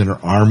levers and her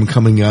arm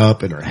coming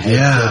up and her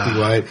head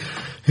tilting right.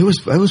 It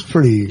was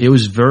pretty. It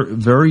was very,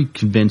 very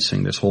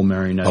convincing. This whole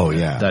marionette. Oh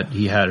yeah, that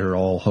he had her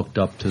all hooked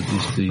up to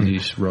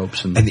these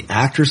ropes, and the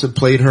actress that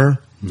played her,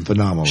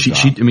 phenomenal. She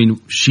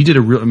did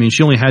a real. I mean,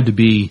 she only had to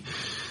be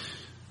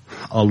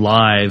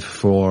alive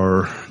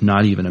for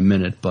not even a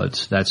minute,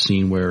 but that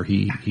scene where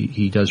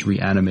he does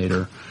reanimate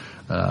her,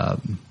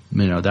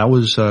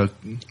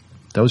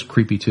 that was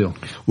creepy too.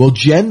 Well,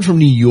 Jen from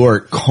New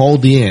York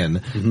called in.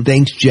 Mm-hmm.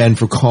 Thanks, Jen,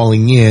 for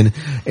calling in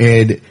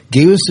and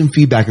gave us some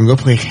feedback. I'm going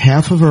to play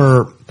half of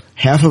her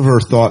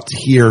thoughts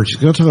here. She's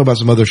going to talk about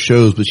some other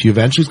shows, but she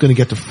eventually is going to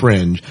get to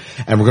Fringe,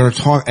 and we're going to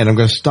talk. And I'm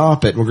going to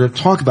stop it. And we're going to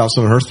talk about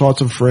some of her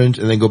thoughts on Fringe,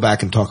 and then go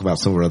back and talk about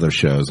some of her other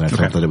shows. And I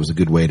thought that it was a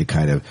good way to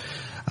kind of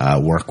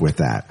work with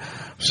that.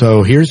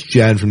 So here's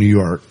Jen from New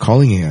York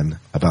calling in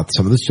about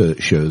some of the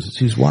shows that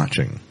she's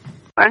watching.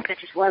 I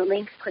just want to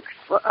leave a quick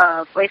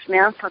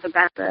voicemail, talk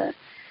about the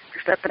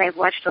stuff that I've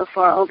watched so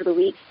far over the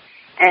week.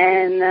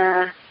 And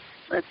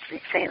let's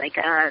say like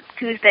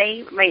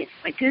Tuesday, my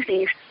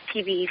Tuesday's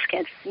TV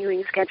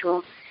viewing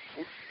schedule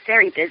is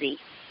very busy.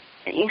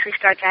 It usually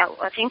starts out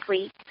watching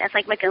Glee. That's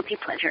like my guilty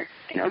pleasure.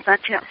 I know it's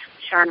not just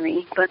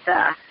genre, but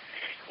like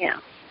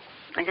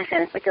I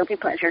said, it's my guilty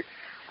pleasure.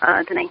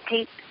 Then I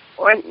tape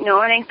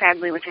It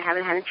Badly, which I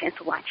haven't had a chance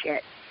to watch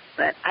yet.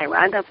 But I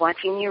wound up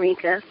watching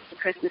Eureka, the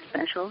Christmas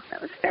special.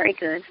 That was very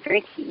good, very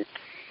cute.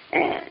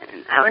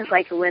 And I was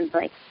like, when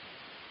like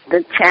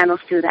the channels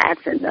do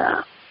that and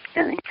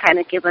kind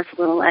of give us a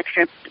little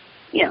extra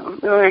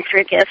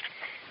gift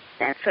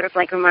that sort of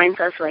like reminds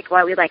us like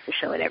why we like the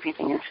show and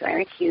everything. It's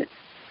very cute.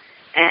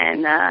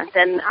 And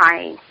then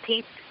I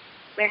taped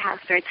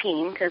Warehouse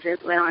 13 because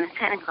it went on at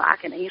 10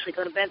 o'clock, and I usually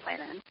go to bed by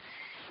then.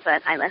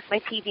 But I left my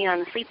TV on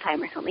the sleep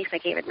timer, so at least I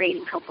gave it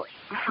ratings, hopefully.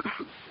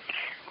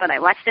 But I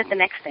watched it the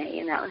next day,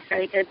 and that was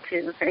very good,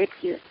 too. Very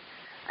cute.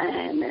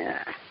 And,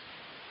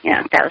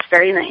 that was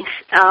very nice.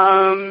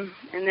 And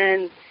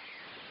then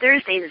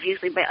Thursdays is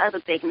usually my other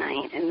big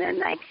night. And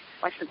then I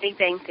watched The Big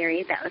Bang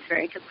Theory. That was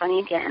very good, funny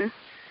again.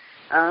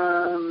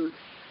 Then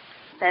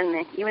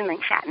even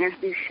like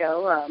Shatner's new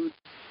show,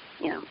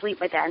 Bleep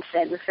My Dad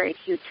Said, was very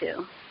cute,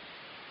 too.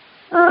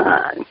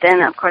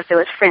 Then, of course, there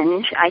was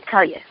Fringe. I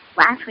tell you,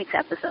 last week's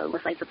episode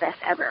was like the best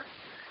ever.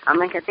 I'm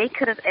like, if they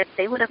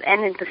would have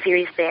ended the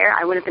series there,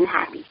 I would have been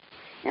happy.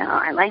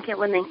 I like it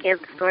when they give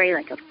the story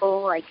like a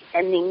full like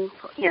ending,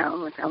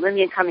 with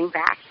Olivia coming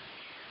back.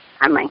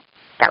 I'm like,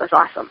 that was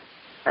awesome.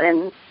 But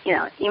then,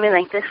 even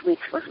like this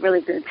week's was really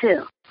good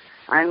too.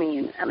 I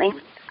mean,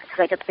 because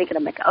I kept thinking,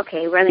 I'm like,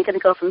 okay, where are they going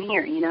to go from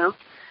here,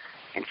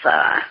 And so,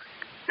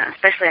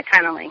 especially I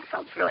kind of like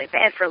felt really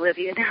bad for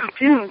Olivia now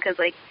too, because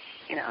like,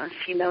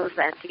 she knows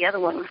that the other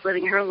one was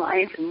living her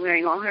life and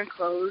wearing all her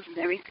clothes and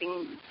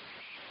everything,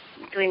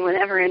 doing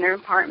whatever in her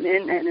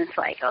apartment, and it's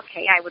like,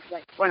 okay, I would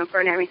like want to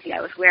burn everything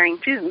I was wearing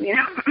too,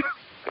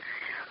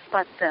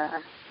 But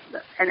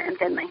and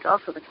then like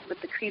also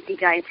with the creepy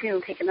guy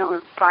too, taking all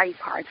his body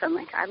parts. I'm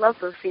like, I love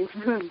those scenes.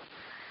 And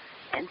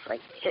it's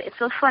like it's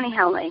so funny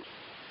how like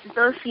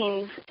those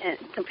scenes,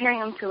 comparing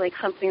them to like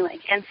something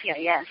like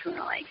NCIS, where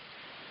like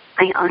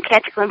I'll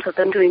catch a glimpse of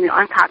them doing the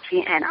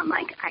autopsy, and I'm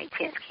like, I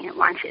just can't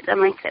watch it. I'm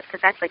like,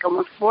 because that's like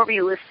almost more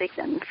realistic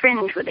than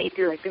Fringe, where they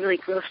do like the really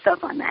gross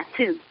stuff on that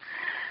too.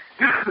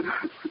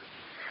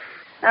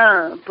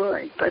 Oh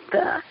boy, but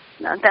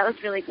no, that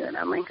was really good.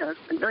 I'm like, I was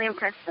really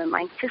impressed. I'm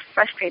like just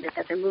frustrated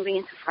that they're moving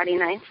into Friday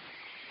nights,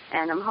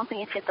 and I'm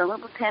hoping it's just a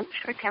little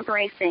short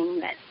temporary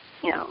thing that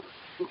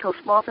until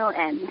Smallville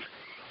ends,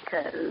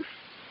 because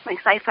my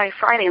Sci-Fi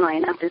Friday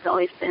lineup has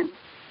always been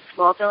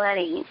Smallville at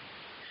 8,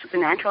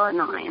 Supernatural at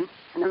 9,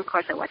 and then of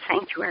course I watch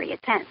Sanctuary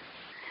at 10.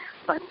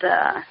 But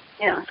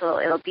so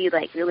it'll be,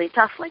 like, really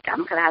tough. Like,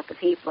 I'm going to have to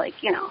tape, like,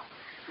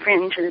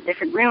 Fringe in a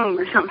different room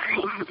or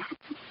something.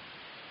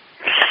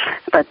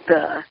 But,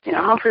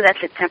 hopefully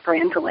that's just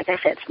temporary until, like I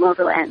said,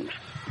 Smallville ends.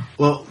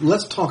 Well,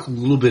 let's talk a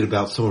little bit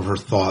about some of her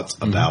thoughts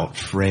about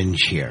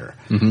Fringe here.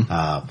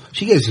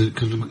 She gave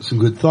some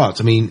good thoughts.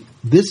 I mean,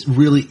 this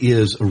really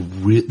is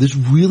this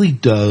really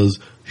does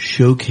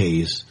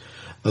showcase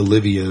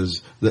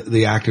Olivia's,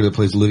 the actor that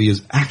plays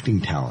Olivia's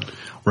acting talent.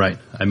 Right.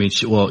 I mean,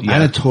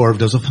 Anna Torv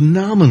does a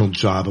phenomenal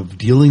job of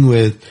dealing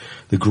with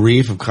the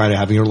grief of kind of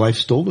having her life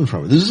stolen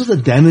from her. This is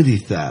identity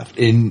theft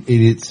in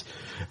its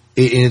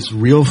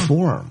real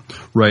form.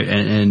 Right.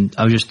 And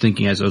I was just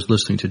thinking as I was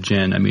listening to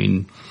Jen, I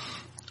mean,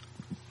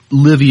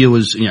 Olivia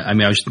was, I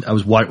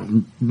was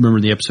remember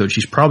the episode.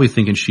 She's probably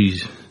thinking she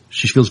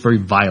feels very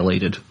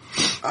violated.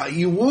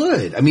 You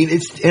would. I mean,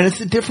 it's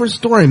a different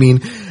story. I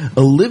mean,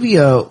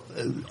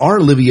 our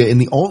Olivia in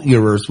the alt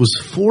universe was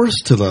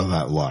forced to live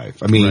that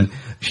life. I mean,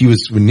 she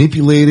was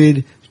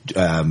manipulated.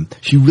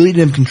 She really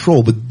didn't have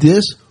control, but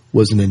this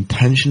was an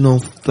intentional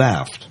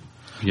theft.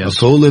 Yes.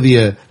 So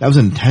Olivia, that was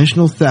an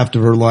intentional theft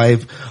of her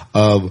life,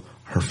 of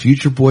her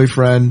future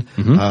boyfriend,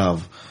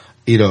 of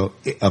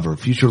her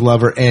future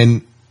lover,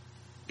 and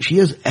she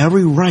has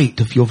every right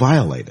to feel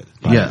violated.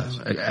 Yes,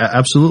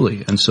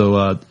 absolutely. And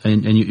so,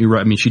 and you're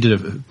right. I mean, she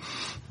did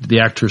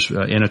the actress,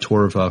 Anna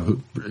Torv,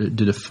 who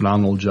did a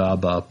phenomenal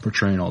job,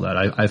 portraying all that.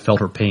 I felt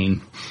her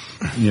pain,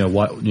 in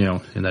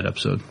that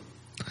episode.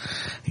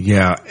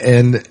 Yeah.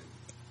 And,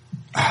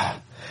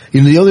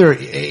 the other,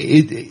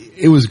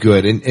 it was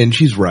good. And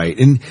she's right.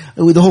 And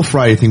with the whole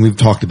Friday thing we've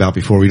talked about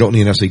before, we don't need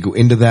to necessarily go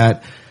into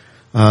that.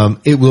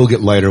 It will get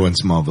lighter when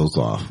Smallville's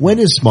off. When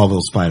is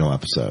Smallville's final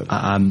episode?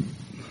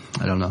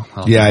 I don't know.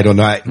 I don't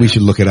know. We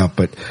should look it up,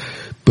 but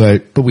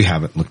we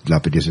haven't looked it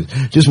up.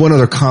 Just one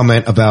other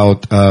comment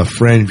about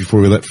Fringe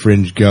before we let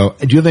Fringe go.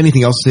 Do you have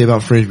anything else to say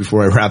about Fringe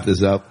before I wrap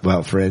this up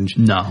about Fringe?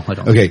 No, I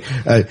don't. Okay.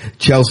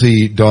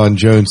 Chelsea Dawn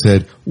Jones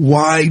said,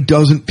 "Why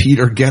doesn't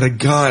Peter get a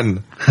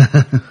gun?"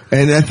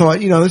 And I thought,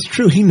 that's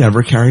true. He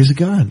never carries a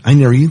gun. I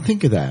never even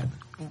think of that.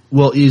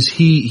 Well,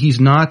 he's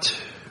not.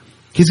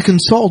 He's a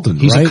consultant,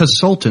 He's right? a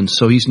consultant,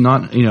 so he's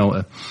not,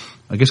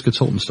 I guess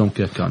consultants don't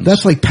get guns.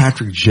 That's like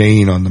Patrick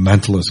Jane on The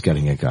Mentalist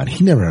getting a gun.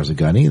 He never has a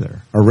gun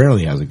either, or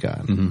rarely has a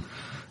gun.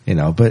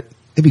 But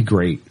it'd be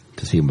great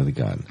to see him with a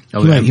gun.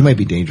 He might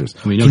be dangerous.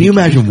 Can you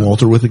imagine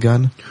Walter with a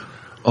gun?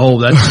 Oh,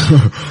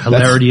 that's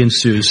hilarity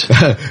ensues.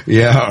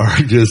 Yeah,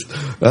 or just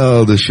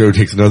the show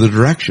takes another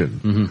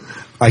direction.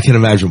 I can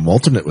imagine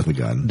Walter with a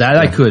gun. That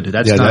I could.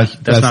 That's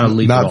not a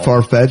leap at all. Not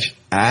far fetched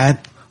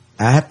at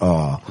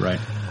all. Right.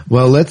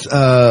 Well,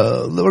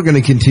 we're going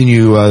to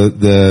continue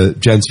the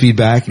Jen's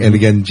feedback. And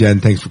again, Jen,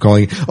 thanks for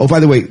calling. Oh, by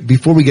the way,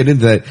 before we get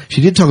into that,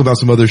 she did talk about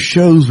some other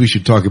shows we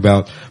should talk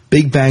about.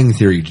 Big Bang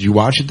Theory. Did you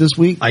watch it this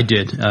week? I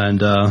did,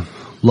 and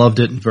loved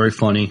it. Very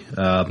funny.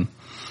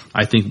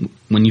 I think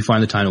when you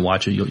find the time to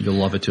watch it, you'll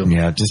love it too.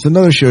 Yeah, just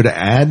another show to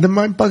add to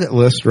my bucket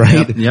list,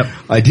 right? Yep.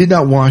 I did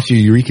not watch the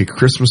Eureka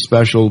Christmas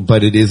special,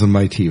 but it is on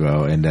my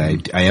TiVo, and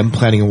I am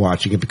planning on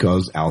watching it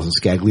because Allison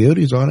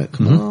Scagliotti's on it.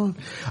 Come on.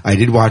 I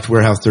did watch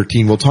Warehouse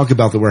 13. We'll talk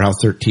about the Warehouse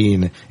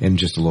 13 in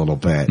just a little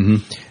bit.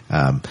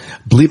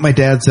 Bleep My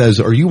Dad says,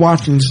 are you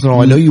watching this at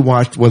all? I know you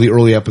watched one of the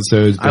early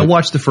episodes. I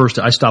watched the first.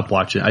 I stopped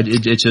watching.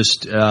 It's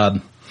just...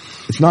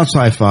 It's not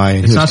sci-fi.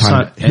 He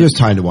has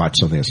time to watch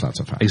something that's not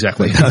sci-fi.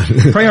 Exactly.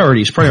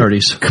 Priorities.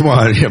 Come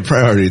on,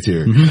 priorities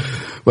here.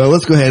 Well,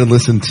 let's go ahead and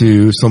listen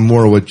to some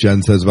more of what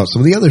Jen says about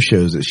some of the other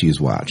shows that she's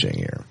watching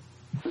here.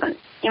 But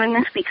even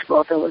this week's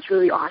Smallville was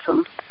really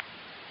awesome.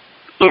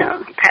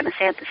 Kind of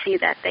sad to see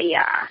that they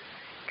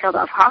killed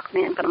off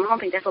Hawkman, but I'm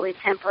hoping that's only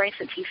temporary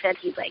since he said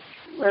he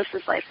lives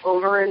his life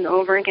over and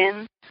over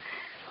again.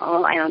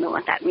 Oh, I don't know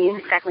what that means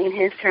exactly in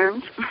his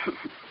terms.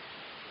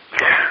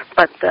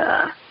 But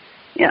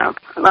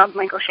I love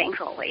Michael Shanks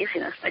always,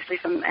 especially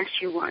from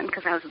SG-1,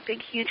 because I was a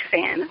big, huge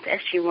fan of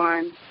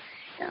SG-1,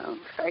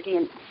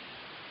 Stargate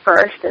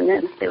first, and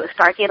then there was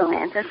Stargate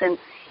Atlantis, and,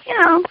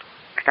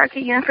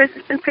 Stargate Universe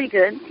has been pretty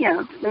good,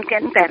 it's been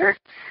getting better,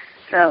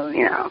 so,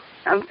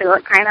 I'm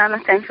feeling kind of on the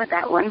fence with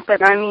that one,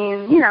 but I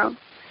mean,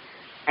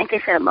 like I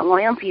said, I'm a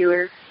loyal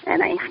viewer,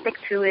 and I stick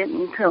to it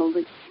until,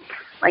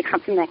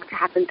 something that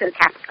happened to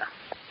Kafka.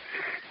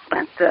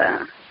 But,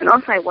 and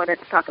also I wanted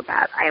to talk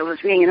about, I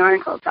was reading an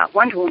article about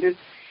Wonder Woman,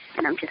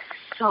 and I'm just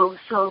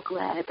so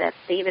glad that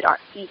David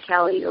E.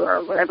 Kelly,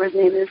 or whatever his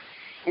name is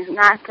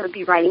not going to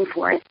be writing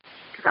for it.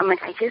 Because I'm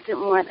I just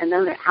didn't want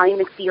another Ally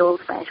McBeal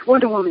 /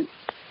 Wonder Woman.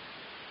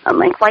 I'm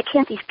why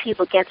can't these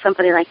people get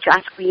somebody like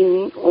Josh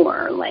Green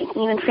or,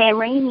 even Sam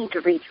Raimi to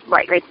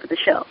write for the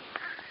show?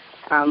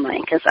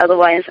 Because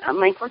otherwise,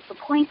 what's the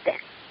point then?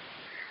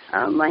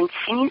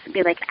 She needs to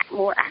be,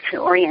 more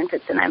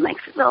action-oriented than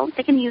well,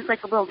 they can use, a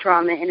little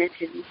drama in it,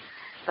 too.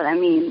 But, I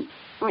mean,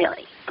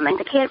 really.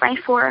 They can't write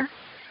for her.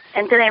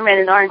 And then I read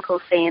an article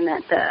saying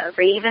that the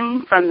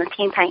Raven from the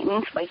Teen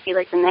Titans might be,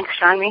 the next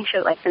genre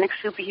show, the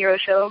next superhero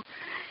show,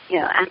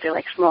 after,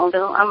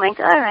 Smallville. I'm all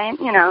right,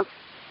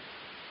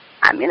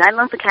 I mean, I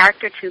love the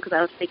character, too, because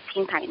I was a big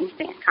Teen Titans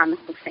fan,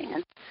 comic book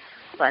fan.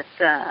 But,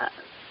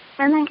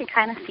 and I can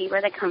kind of see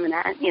where they're coming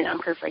at,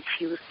 because, like,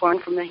 she was born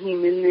from a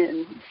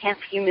human, half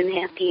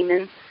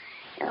demon,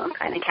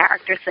 kind of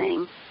character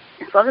thing.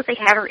 As long as they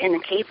have her in the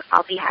cape,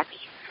 I'll be happy.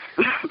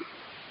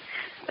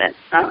 But,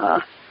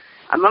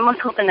 I'm almost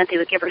hoping that they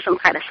would give her some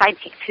kind of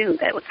sidekick, too,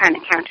 that would kind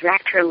of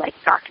counteract her, like,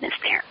 darkness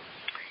there.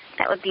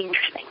 That would be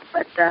interesting.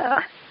 But,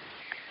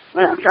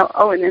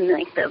 and then,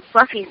 like, the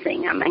Buffy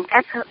thing, I'm like,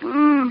 that's,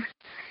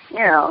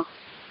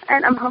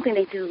 and I'm hoping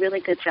they do a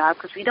really good job,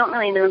 because we don't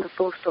really know the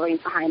full story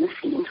behind the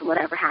scenes or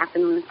whatever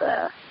happened with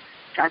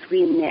Joss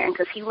Whedon there,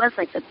 because he was,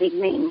 like, the big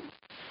main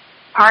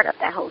part of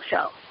that whole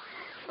show.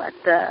 But,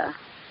 I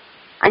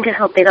just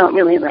hope they don't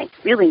really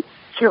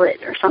kill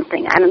it or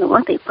something. I don't know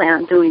what they plan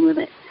on doing with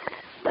it.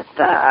 But,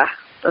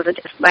 those are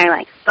just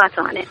my, thoughts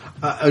on it.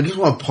 I just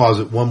want to pause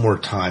it one more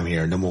time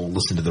here, and then we'll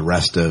listen to the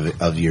rest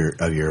of your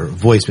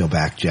voicemail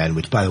back, Jen,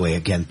 which, by the way,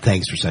 again,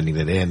 thanks for sending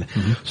that in.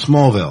 Mm-hmm.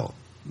 Smallville.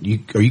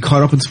 Are you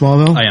caught up in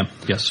Smallville? I am,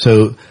 yes.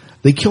 So,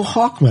 they kill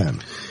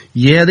Hawkman.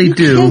 Yeah, they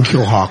do. You can't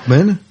kill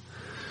Hawkman.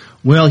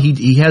 Well,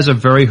 he has a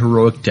very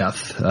heroic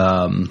death,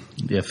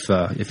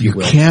 if you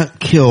will. You can't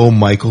kill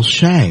Michael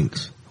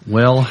Shanks.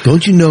 Well,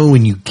 don't you know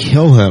when you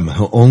kill him,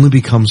 he'll only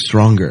become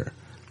stronger?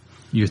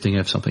 You're thinking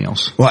of something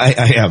else. Well,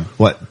 I am.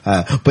 What?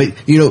 But,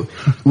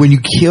 when you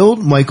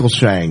killed Michael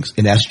Shanks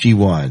in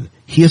SG-1,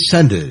 he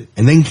ascended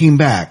and then came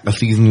back a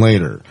season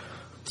later.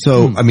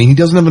 So, he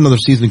doesn't have another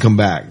season to come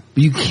back.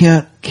 But you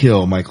can't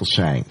kill Michael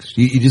Shanks.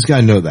 You just got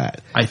to know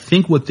that. I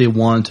think what they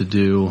wanted to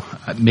do,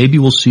 maybe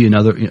we'll see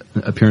another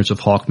appearance of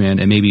Hawkman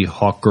and maybe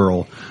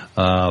Hawkgirl.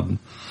 In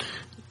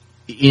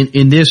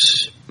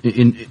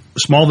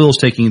Smallville is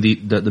taking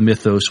the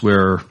mythos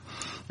where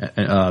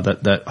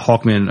that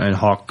Hawkman and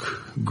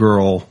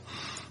Hawkgirl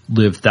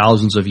live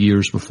thousands of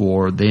years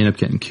before they end up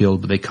getting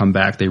killed, but they come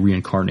back, they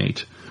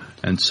reincarnate,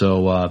 and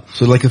so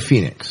like a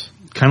phoenix,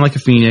 kind of like a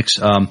phoenix.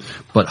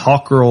 But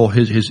Hawkgirl,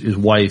 his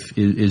wife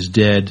is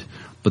dead,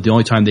 but the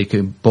only time they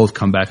can both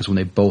come back is when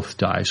they both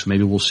die. So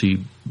maybe we'll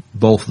see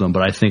both of them.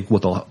 But I think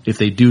if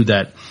they do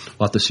that,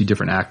 we'll have to see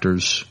different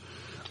actors.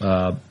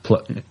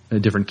 Different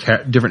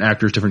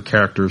actors, different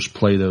characters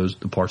play the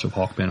parts of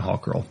Hawkman and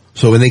Hawkgirl.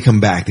 So when they come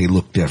back, they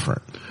look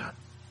different.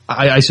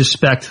 I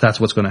suspect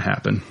that's what's going to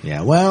happen.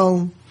 Yeah,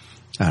 well,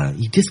 I don't know.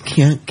 You just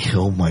can't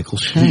kill Michael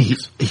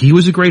Shanks. He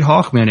was a great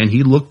Hawkman, and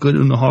he looked good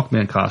in the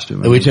Hawkman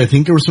costume. Which I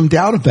think there was some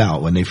doubt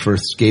about when they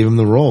first gave him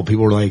the role.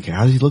 People were like,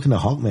 how does he look in the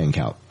Hawkman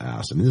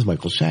costume? This is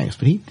Michael Shanks.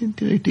 But he did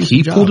do a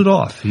decent job. He pulled it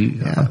off.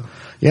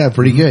 Yeah,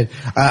 pretty good.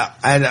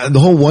 And the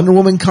whole Wonder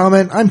Woman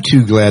comment, I'm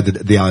too glad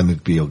that the Ally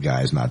McBeal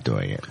guy is not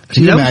doing it.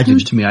 See, that was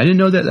news to me. I didn't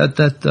know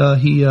that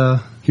he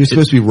was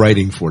supposed to be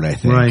writing for it, I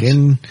think. Right.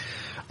 And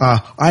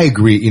I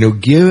agree.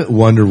 Give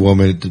Wonder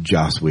Woman to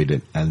Joss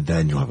Whedon, and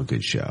then you'll have a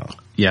good show.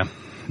 Yeah.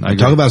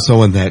 Talk about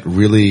someone that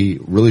really,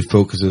 really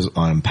focuses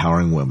on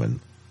empowering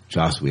women.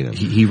 Joss Whedon.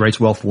 He writes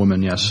well for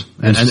women, yes,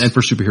 and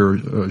for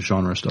superhero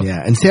genre stuff.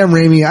 Yeah, and Sam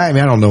Raimi. I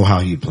don't know how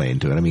he'd play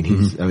into it.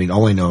 He's.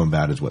 All I know him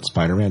about is what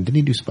Spider-Man. Didn't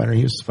he do Spider-Man?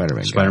 He was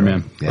Spider-Man.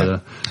 Spider-Man. Guy, right? Yeah.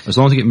 But, as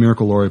long as they get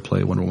Miracle Laurie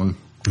play Wonder Woman.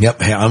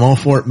 Yep. Hey, I'm all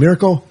for it.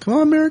 Miracle. Come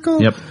on,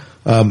 Miracle. Yep.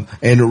 And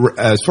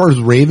as far as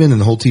Raven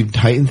and the whole Teen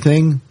Titan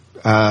thing,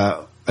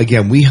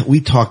 again,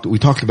 we talked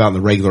about in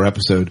the regular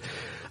episode.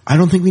 I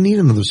don't think we need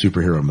another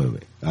superhero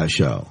movie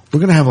show. We're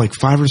going to have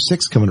 5 or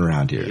 6 coming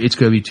around here. It's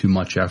going to be too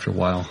much after a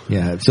while.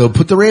 Yeah. So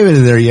put the Raven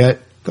in there yet.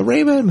 The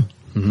Raven.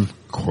 Mm-hmm.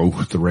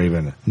 Quote the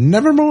Raven.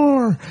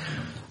 Nevermore.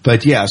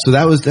 But yeah, so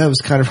that was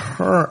kind of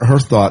her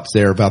thoughts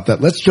there about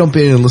that. Let's jump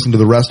in and listen to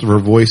the rest of her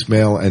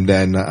voicemail, and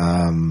then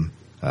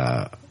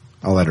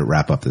I'll let it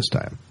wrap up this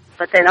time.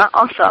 But then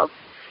also,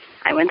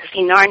 I went to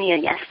see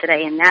Narnia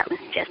yesterday, and that was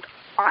just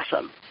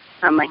awesome.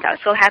 I was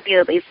so happy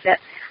that they said.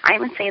 I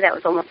would say that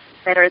was almost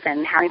better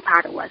than Harry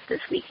Potter was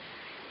this week.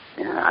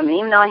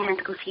 Even though I had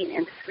to go see it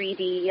in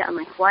 3D, I'm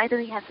like, why do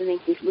they have to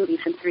make these movies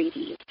in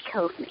 3D? It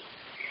kills me.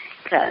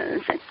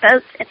 Because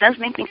it does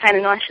make me kind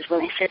of nauseous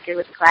when I sit there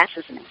with the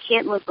glasses and I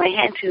can't move my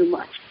head too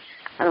much.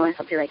 Otherwise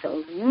I'll be like,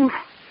 ooh.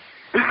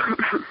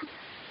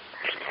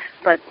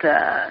 But,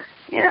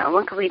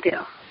 what can we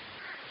do?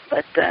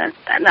 But, no,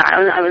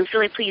 I was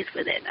really pleased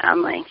with it.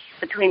 I'm like,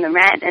 between the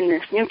rat and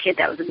this new kid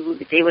that was in the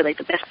movie, they were the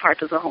best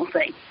parts of the whole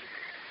thing.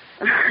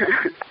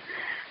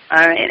 All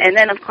right, and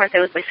then, of course,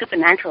 there was my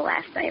Supernatural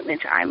last night,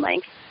 which I'm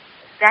like,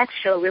 that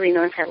show really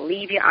knows how to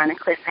leave you on a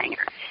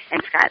cliffhanger.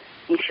 And Scott,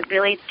 you should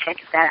really check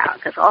that out,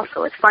 because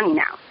also it's funny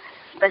now,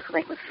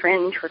 especially with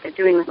Fringe, what they're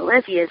doing with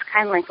Olivia is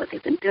kind of like what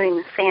they've been doing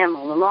with Sam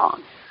all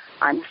along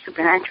on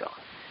Supernatural.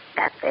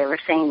 That they were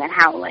saying that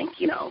how,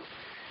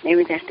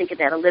 maybe they're thinking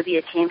that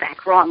Olivia came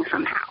back wrong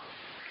somehow.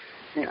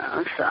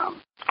 So,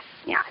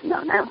 yeah,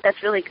 no,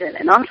 that's really good.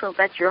 And also,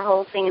 that's your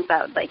whole thing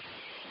about,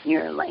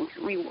 you're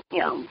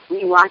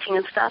rewatching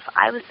and stuff.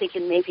 I was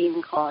thinking maybe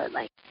even call it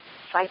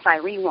Sci-Fi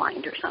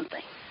Rewind or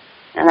something.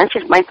 And that's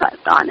just my thoughts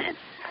on it.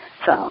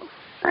 So,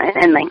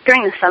 and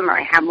during the summer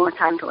I have more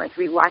time to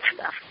rewatch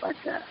stuff. But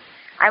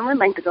I would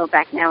like to go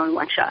back now and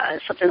watch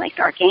something like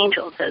Dark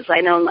Angel, because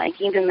I know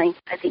even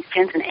I think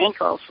Jensen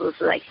Ackles was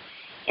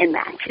in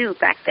that too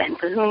back then,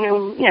 because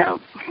who knew,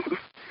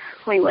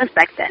 who he was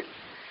back then.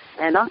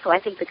 And also, I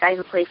think the guy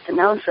who plays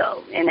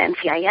Tenozo in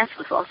NCIS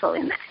was also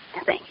in that,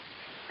 I think.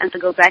 I have to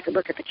go back and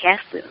look at the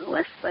cast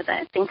list, but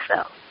I think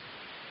so.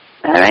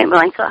 All right, well,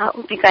 I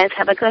hope you guys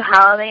have a good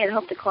holiday and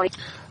hope to call you.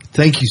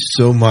 Thank you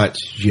so much,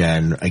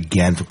 Jen,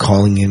 again, for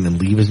calling in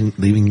and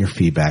leaving your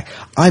feedback.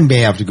 I may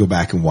have to go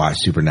back and watch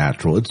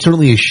Supernatural. It's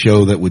certainly a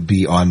show that would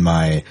be on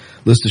my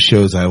list of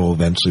shows I will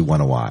eventually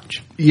want to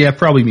watch. Yeah,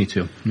 probably me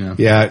too.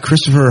 Yeah,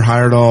 Christopher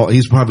Heyerdahl,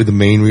 he's probably the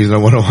main reason I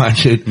want to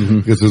watch it,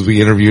 because as we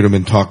interviewed him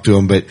and talked to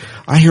him, but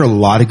I hear a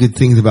lot of good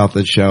things about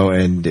that show,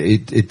 and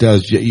it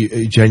does.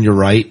 Jen, you're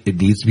right. It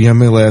needs to be on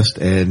my list,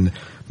 and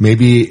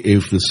maybe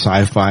if the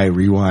Sci-Fi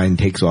Rewind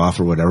takes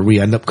off or whatever we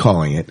end up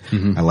calling it,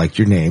 I liked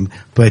your name,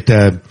 but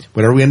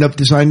whatever we end up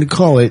deciding to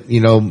call it,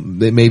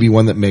 it may be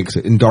one that makes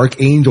it. And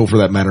Dark Angel, for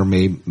that matter,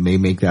 may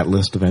make that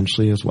list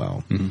eventually as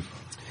well.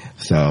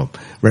 So,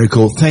 very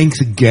cool.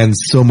 Thanks again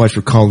so much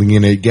for calling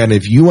in. Again,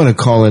 if you want to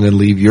call in and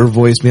leave your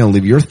voicemail,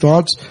 leave your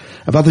thoughts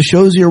about the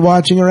shows you're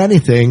watching or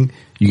anything,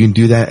 you can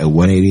do that at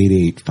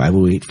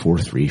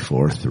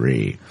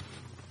 1-888-508-4343.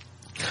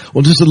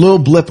 Well, just a little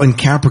blip on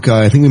Caprica.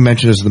 I think we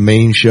mentioned as the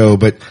main show,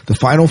 but the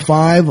final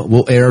 5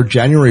 will air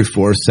January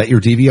 4th. Set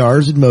your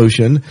DVRs in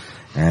motion.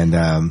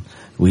 And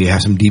we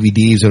have some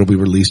DVDs that will be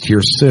released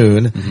here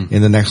soon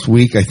in the next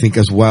week, I think,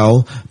 as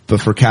well.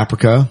 But for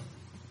Caprica,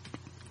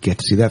 get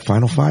to see that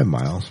final 5,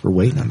 Miles. We're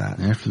waiting on that.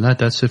 After that,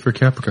 that's it for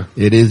Caprica.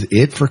 It is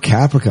it for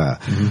Caprica.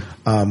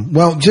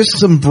 Well, just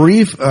some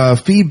brief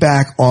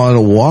feedback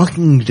on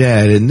Walking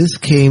Dead. And this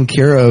came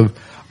care of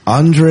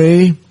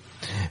Andre,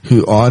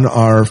 who on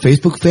our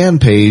Facebook fan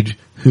page,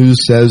 who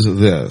says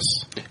this.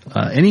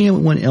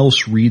 Anyone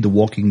else read the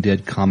Walking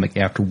Dead comic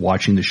after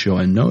watching the show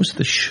and notice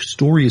the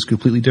story is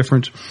completely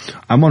different?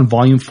 I'm on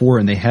volume 4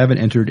 and they haven't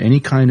entered any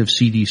kind of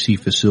CDC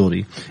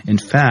facility. In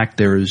fact,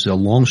 there is a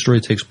long story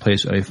that takes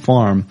place at a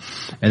farm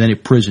and then a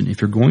prison.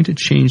 If you're going to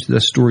change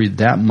the story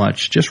that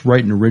much, just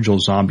write an original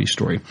zombie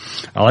story.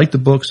 I like the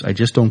books. I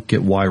just don't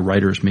get why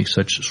writers make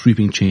such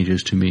sweeping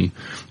changes. To me,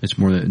 it's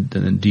more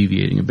than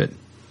deviating a bit.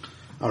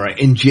 All right.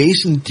 And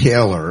Jason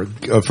Taylor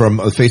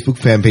from a Facebook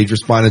fan page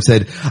responded and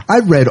said,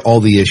 I've read all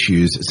the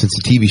issues since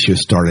the TV show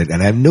started,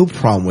 and I have no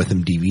problem with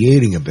them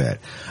deviating a bit.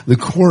 The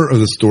core of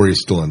the story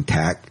is still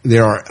intact. They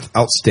are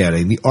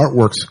outstanding. The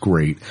artwork's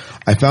great.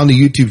 I found a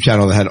YouTube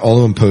channel that had all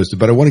of them posted,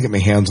 but I want to get my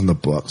hands on the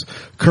books.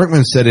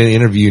 Kirkman said in an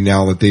interview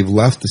now that they've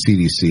left the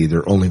CDC.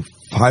 They're only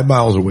 5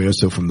 miles away or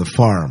so from the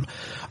farm.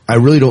 I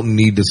really don't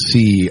need to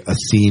see a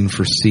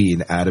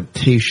scene-for-scene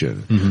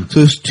adaptation. So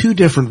there's 2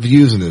 different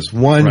views in this.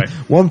 One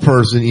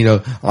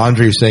person,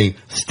 Andre is saying,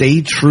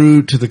 stay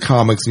true to the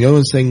comics. And the other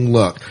one's saying,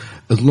 look,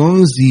 as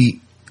long as the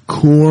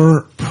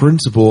core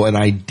principle and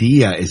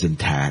idea is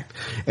intact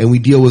and we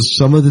deal with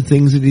some of the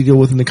things that they deal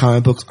with in the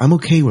comic books, I'm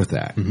okay with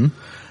that.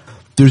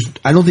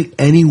 I don't think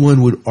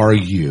anyone would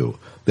argue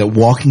that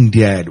Walking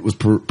Dead was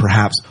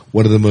perhaps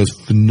one of the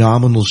most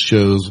phenomenal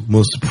shows,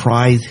 most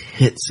surprise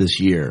hits this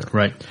year.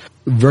 Right.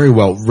 Very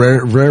well,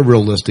 very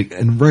realistic,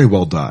 and very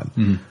well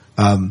done.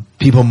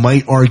 People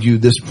might argue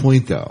this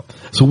point, though.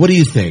 So what do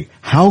you think?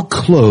 How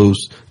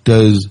close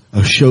does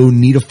a show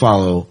need to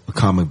follow a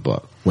comic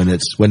book? When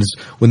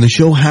the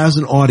show has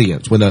an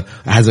audience,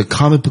 has a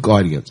comic book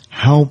audience,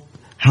 how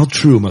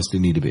true must they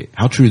need to be?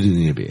 How true do they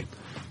need to be?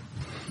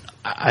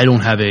 I don't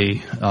have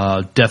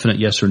a definite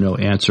yes or no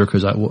answer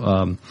because I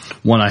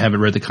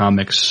haven't read the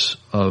comics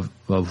or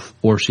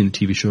seen the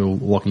TV show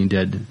Walking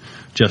Dead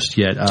just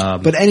yet.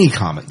 But any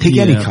comic,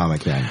 any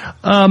comic then.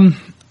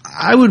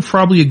 I would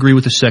probably agree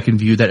with the second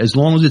view that as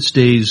long as it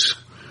stays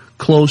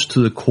close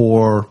to the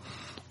core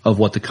of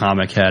what the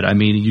comic had. I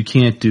mean, you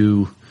can't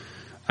do.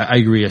 I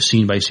agree, a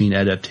scene by scene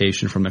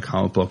adaptation from the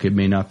comic book. It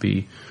may not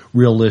be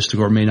realistic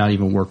or may not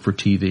even work for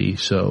TV.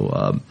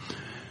 So.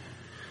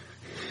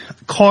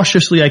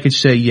 Cautiously, I could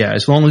say, yeah,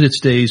 as long as it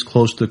stays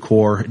close to the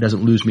core, it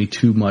doesn't lose me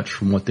too much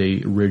from what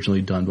they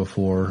originally done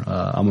before,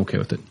 I'm okay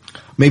with it.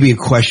 Maybe a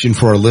question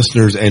for our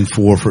listeners and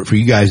for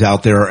you guys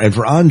out there and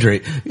for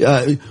Andre.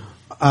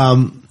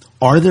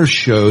 Are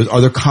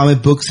there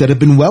comic books that have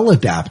been well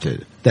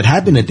adapted, that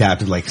have been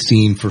adapted like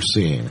scene for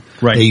scene?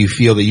 Right. That you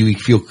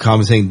feel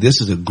common saying this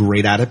is a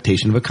great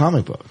adaptation of a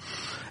comic book?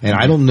 And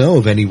I don't know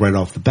of any right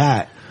off the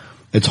bat.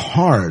 It's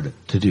hard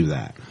to do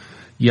that.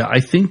 Yeah,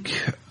 I think,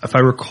 if I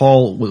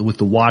recall with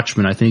The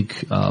Watchmen, I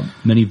think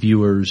many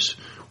viewers,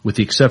 with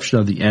the exception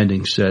of the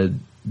ending, said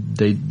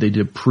they did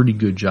a pretty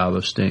good job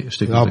of sticking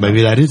with it.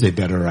 Maybe that is a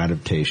better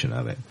adaptation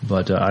of it.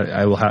 But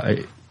I will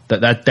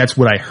that's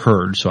what I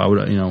heard. So I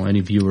would, any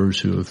viewers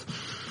who have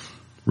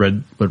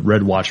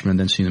read Watchmen and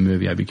then seen the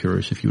movie, I'd be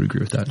curious if you would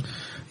agree with that.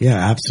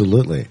 Yeah,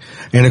 absolutely.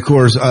 And of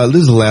course, this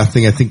is the last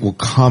thing I think we'll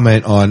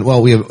comment on.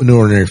 Well, we have No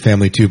Ordinary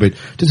Family too, but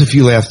just a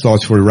few last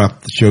thoughts before we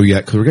wrap the show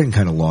yet, because we're getting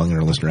kind of long in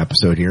our listener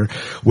episode here.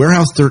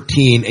 Warehouse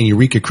 13 and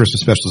Eureka Christmas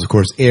specials, of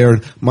course,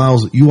 aired.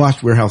 Miles, you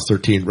watched Warehouse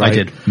 13, right? I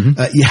did.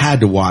 You had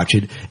to watch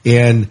it.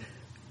 And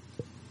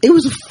It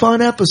was a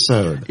fun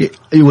episode.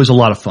 It was a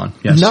lot of fun.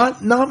 Yes.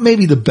 Not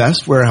maybe the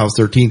best Warehouse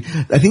 13.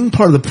 I think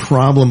part of the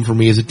problem for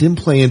me is it didn't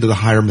play into the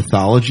higher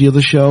mythology of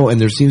the show,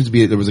 and there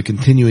was a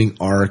continuing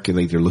arc, and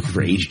like they're looking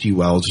for H.G.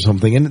 Wells or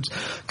something, and it's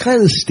kind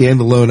of a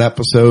standalone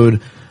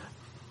episode.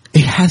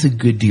 It has a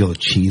good deal of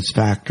cheese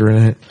factor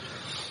in it.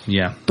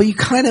 Yeah. But you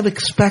kind of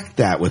expect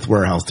that with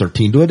Warehouse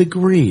 13 to a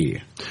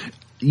degree.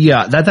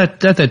 Yeah,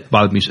 that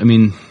bothered me. I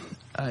mean,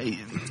 I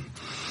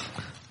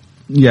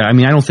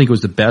don't think it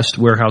was the best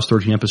Warehouse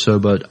 13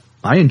 episode, but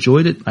I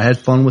enjoyed it. I had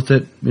fun with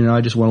it. I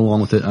just went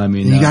along with it. I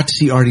mean, you got to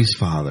see Artie's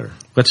father.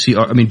 Let's see.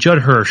 Judd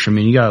Hirsch.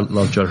 You gotta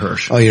love Judd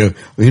Hirsch. Oh,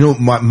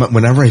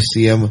 whenever I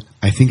see him,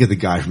 I think of the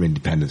guy from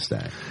Independence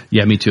Day.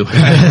 Yeah, me too.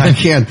 I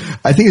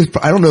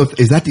don't know if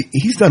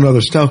he's done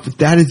other stuff, but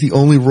that is the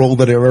only role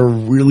that I ever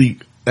really.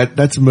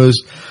 That's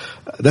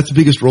the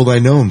biggest role that I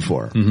know him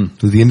for.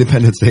 Mm-hmm. The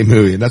Independence Day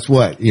movie, and that's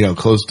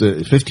close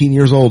to 15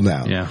 years old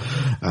now. Yeah.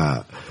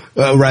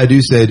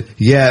 Radu said,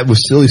 "Yeah, it was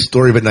a silly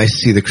story, but nice to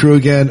see the crew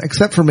again.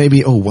 Except for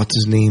maybe, what's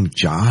his name,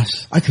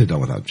 Joss? I could have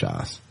done without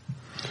Joss.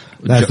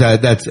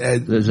 That's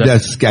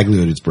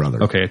Scaglione's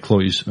brother. Okay,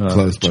 Chloe's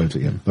brother,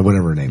 yeah, but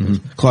whatever her name is,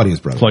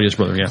 Claudia's brother. Claudia's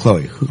brother, yeah.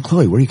 Chloe.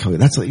 What are you calling?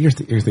 That's you're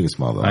thinking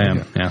Smallville. I am.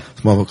 Yeah.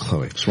 Smallville,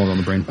 Chloe. Smallville on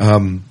the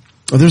brain.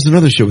 There's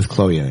another show with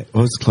Chloe in it.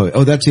 What's Chloe?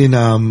 Oh, that's in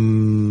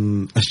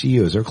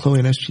SGU. Is there a Chloe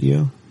in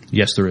SGU?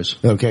 Yes, there is.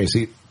 Okay,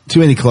 see, too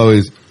many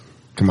Chloes.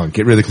 Come on,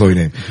 get rid of the Chloe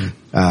name.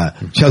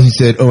 Chelsea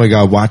said, "Oh my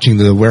God, watching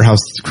the Warehouse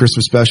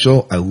Christmas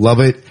special. I love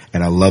it,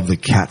 and I love the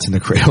Cats in the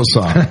Cradle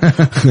song."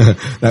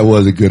 That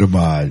was a good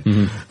homage.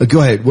 Mm-hmm.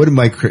 Go ahead. What did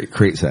my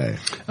crate say?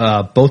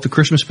 Both the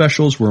Christmas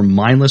specials were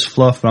mindless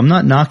fluff, but I'm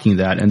not knocking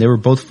that, and they were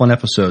both fun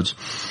episodes.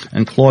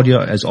 And Claudia,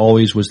 as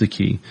always, was the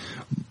key.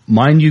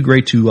 Mind you,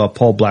 great to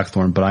Paul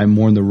Blackthorne, but I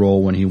mourned the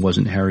role when he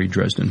wasn't Harry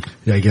Dresden.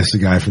 Yeah, I guess the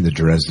guy from the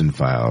Dresden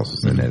Files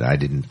was in it.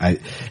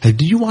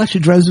 Did you watch the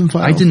Dresden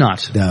Files? I did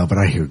not. No, but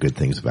I hear good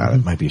things about it.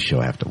 It might be a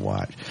show I have to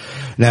watch.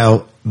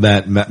 Now,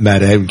 Matt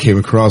Adam came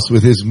across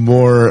with his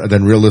more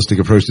than realistic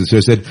approach to the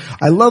show. Said,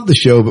 "I love the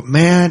show, but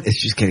man, it's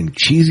just getting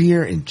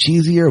cheesier and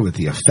cheesier with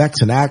the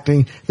effects and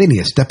acting. They need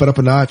to step it up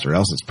a notch, or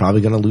else it's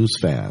probably going to lose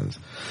fans."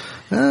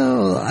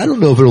 Well, I don't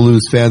know if it'll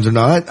lose fans or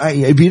not.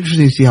 It'd be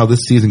interesting to see how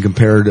this season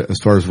compared as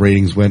far as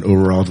ratings went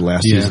overall to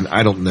last season.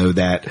 I don't know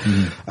that.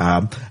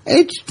 I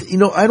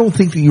don't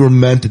think that you were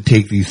meant to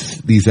take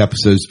these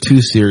episodes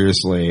too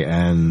seriously.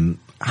 And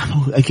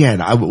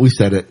we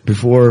said it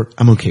before.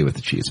 I'm okay with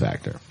the cheese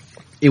factor.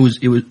 It was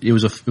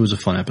a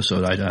fun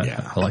episode.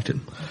 I liked it.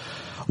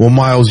 Well,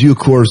 Miles, you of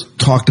course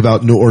talked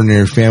about No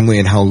Ordinary Family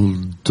and how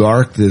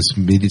dark this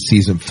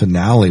mid-season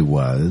finale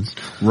was.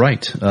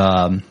 Right.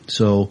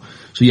 So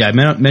yeah, I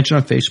mentioned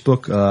on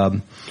Facebook.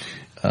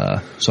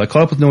 So I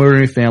caught up with No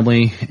Ordinary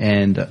Family,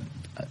 and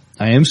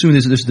I am assuming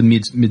this is the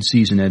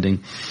mid-season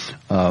ending.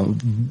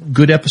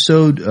 Good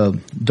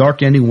episode,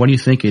 dark ending. What do you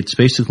think? It's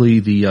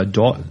basically the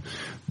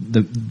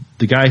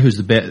guy who's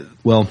the bad.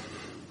 Well,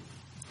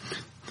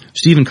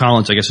 Stephen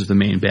Collins, I guess, is the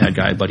main bad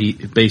guy, but he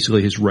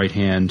basically his right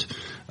hand.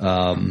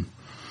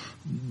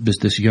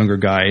 This younger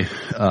guy,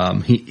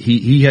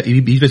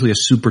 he's basically a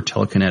super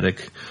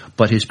telekinetic,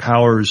 but his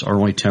powers are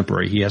only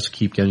temporary. He has to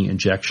keep getting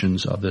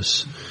injections of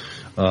this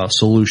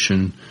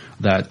solution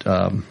that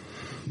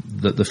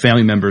the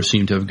family members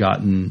seem to have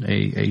gotten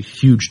a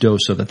huge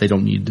dose of that they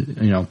don't need.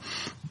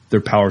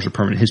 Their powers are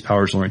permanent. His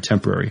powers are only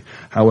temporary.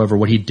 However,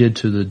 what he did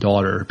to the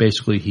daughter,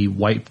 basically, he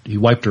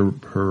wiped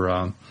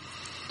her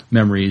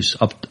memories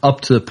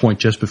up to the point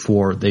just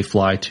before they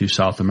fly to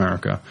South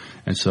America,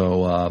 and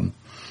so.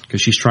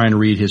 Because she's trying to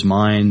read his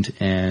mind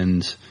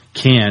and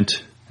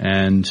can't,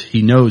 and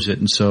he knows it,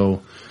 and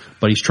so,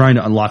 but he's trying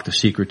to unlock the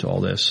secret to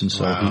all this, and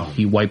so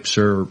he wipes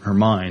her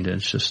mind, and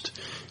it's just,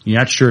 you're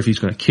not sure if he's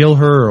going to kill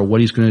her or what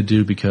he's going to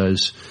do,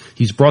 because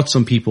he's brought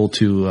some people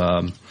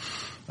to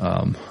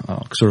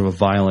sort of a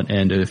violent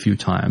end a few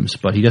times,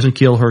 but he doesn't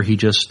kill her. He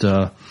just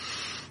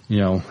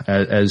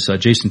as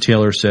Jason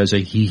Taylor says,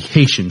 he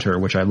hastened her,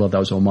 which I love. That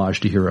was an homage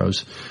to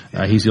Heroes.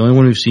 He's the only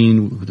one we've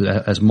seen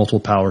that has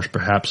multiple powers.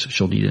 Perhaps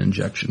she'll need an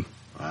injection.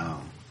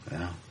 Wow.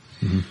 Yeah.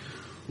 Mm-hmm.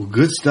 Well,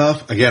 good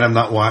stuff. Again, I'm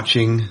not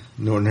watching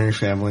No Ordinary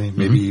Family.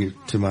 Maybe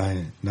to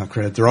my not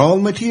credit. They're all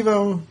on my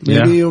TiVo.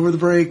 Maybe over the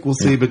break. We'll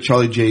see. But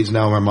Charlie Jade's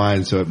now in my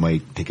mind, so it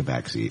might take a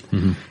backseat.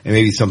 Mm-hmm. And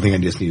maybe something I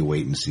just need to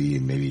wait and see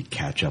and maybe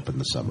catch up in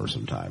the summer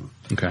sometime.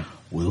 Okay.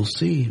 We'll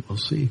see.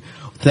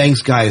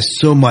 Thanks, guys,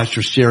 so much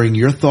for sharing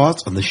your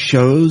thoughts on the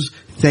shows.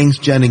 Thanks,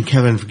 Jen and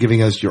Kevin, for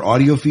giving us your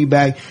audio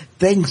feedback.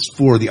 Thanks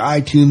for the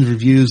iTunes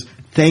reviews.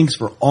 Thanks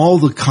for all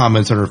the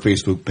comments on our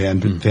Facebook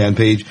fan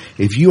page.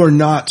 If you are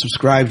not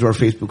subscribed to our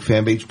Facebook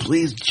fan page,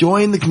 please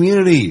join the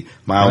community.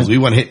 Miles, we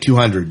want to hit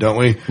 200, don't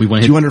we? We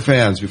want 200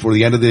 fans before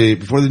the end of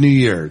before the new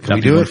year. Can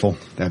we do wonderful.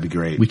 It? That'd be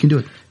great. We can do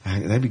it.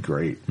 That'd be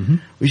great. Mm-hmm.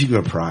 We should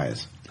give a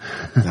prize.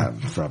 No,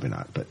 probably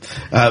not. But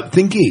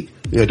Think Geek.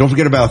 Yeah, don't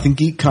forget about Think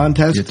Geek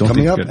contest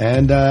coming up.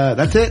 And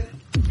that's it.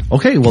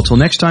 Okay, well, till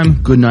next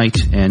time, good night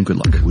and good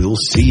luck. We'll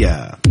see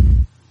ya.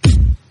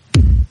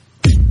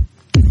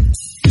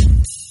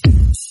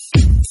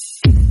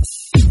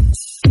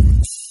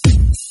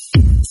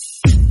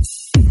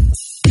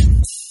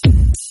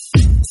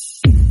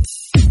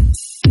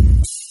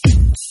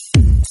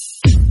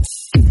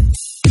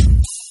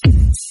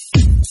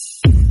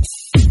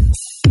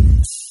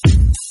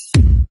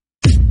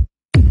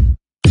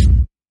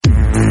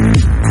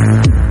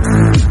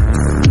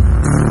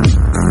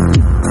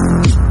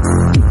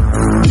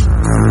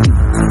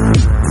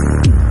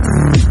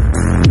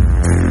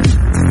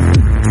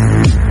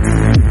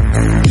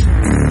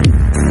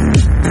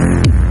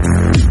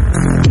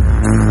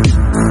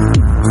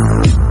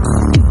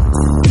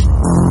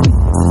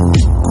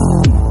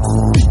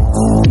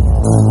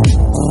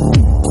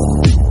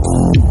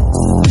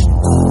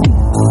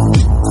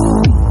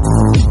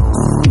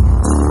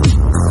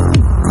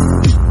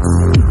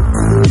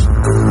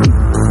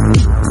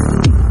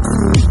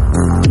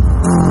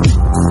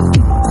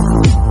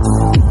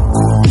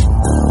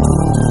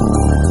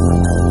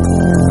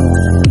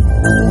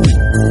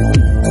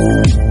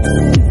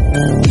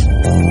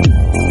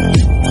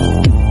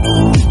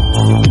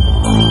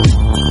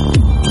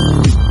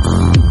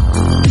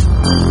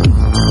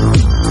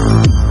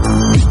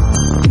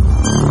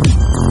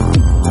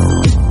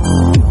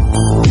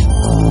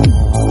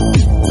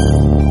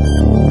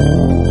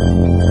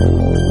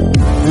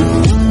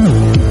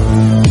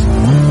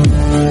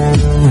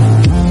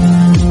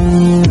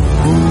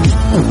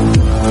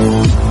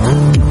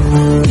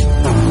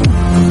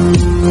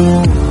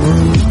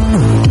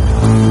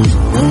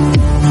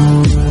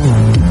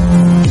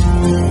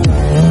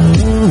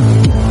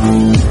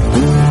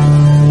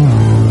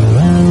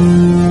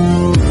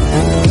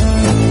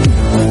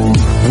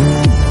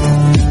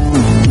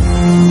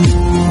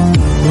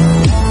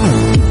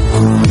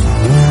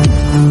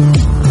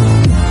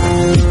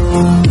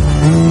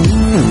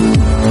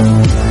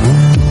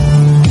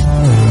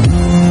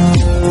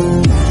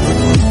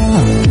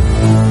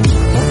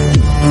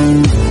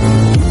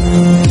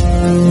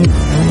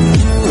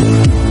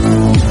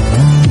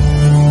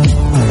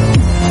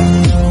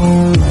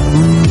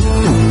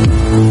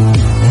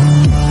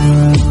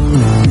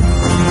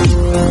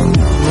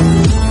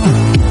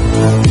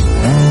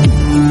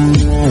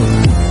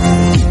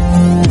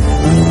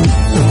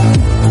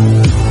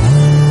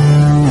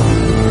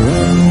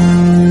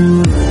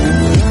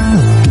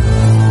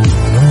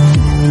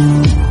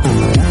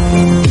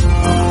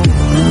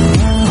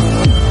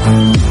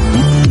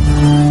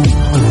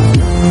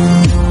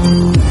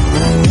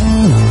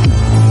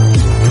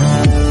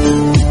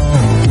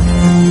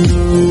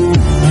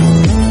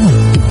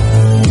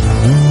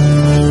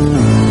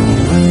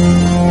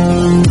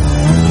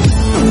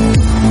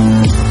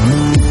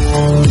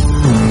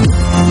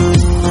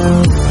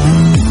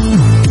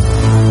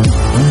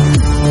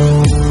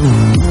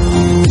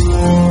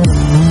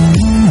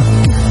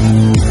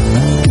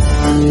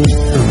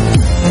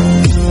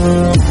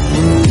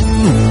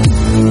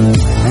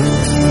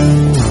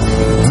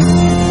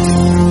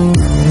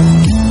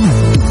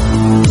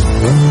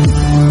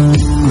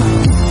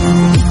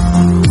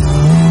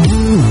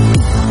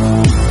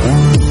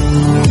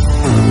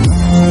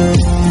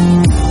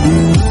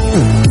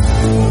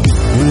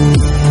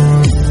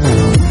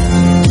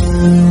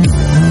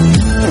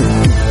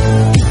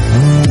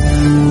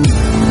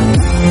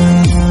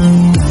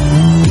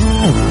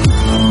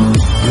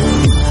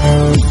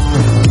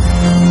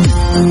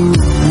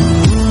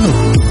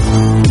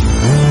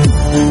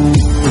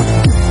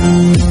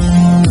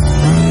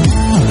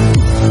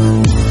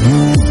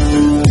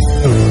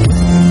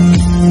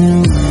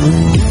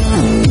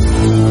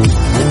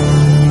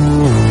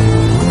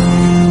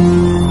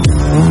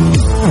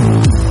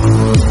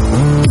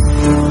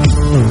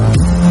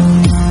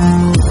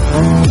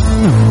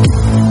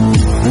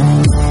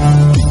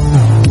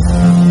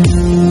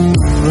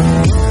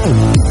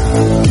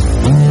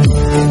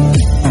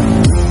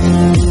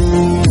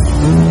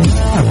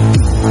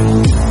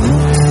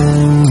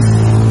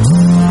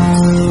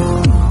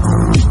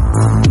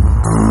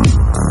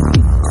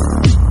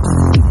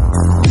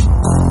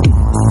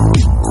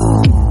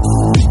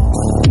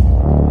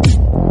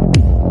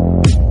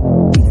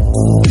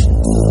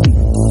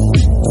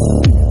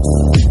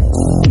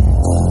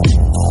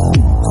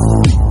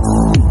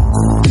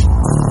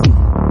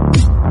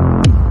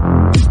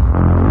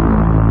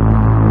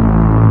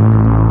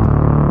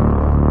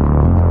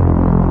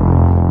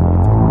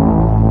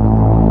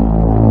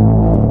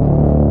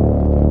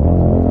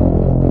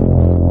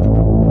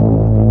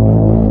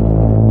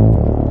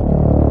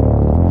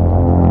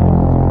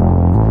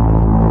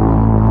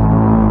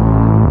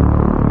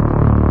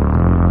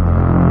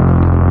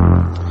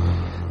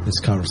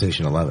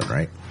 Conversation 11,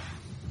 right?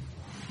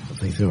 I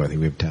think so. I think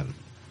we have 10.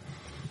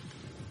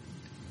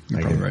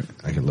 You're probably right.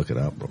 I can look it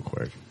up real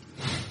quick.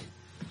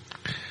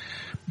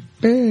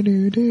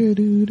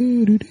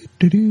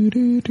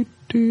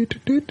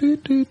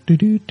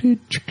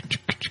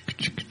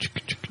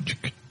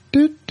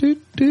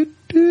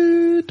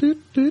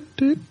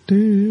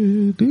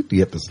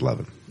 Yep, it's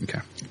 11. Okay.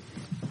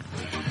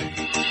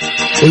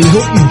 Well, we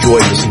hope you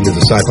enjoyed listening to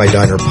the Sci-Fi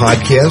Diner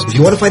podcast. If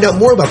you want to find out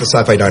more about the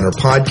Sci-Fi Diner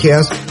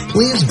podcast,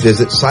 please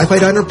visit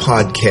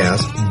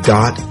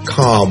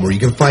sci-fi-dinerpodcast.com, where you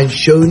can find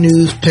show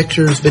news,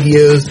 pictures,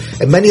 videos,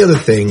 and many other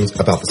things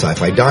about the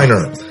Sci-Fi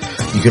Diner.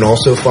 You can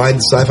also find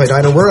the Sci-Fi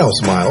Diner where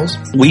else, Miles?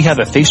 We have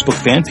a Facebook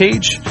fan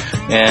page,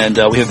 and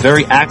we have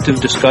very active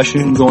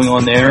discussion going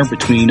on there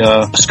between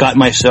Scott and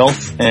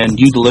myself and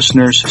you, the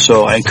listeners.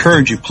 So I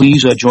encourage you,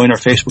 please join our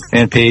Facebook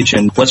fan page,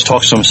 and let's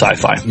talk some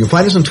sci-fi. You can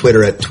find us on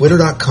Twitter at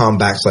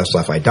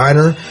twitter.com/Sci-Fi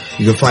Diner.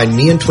 You can find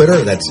me on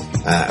Twitter. That's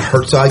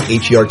Herzog,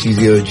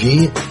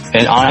 Hertzog.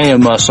 And I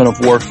am Son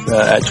of Worf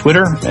at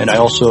Twitter, and I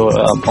also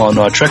on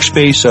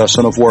TrekSpace,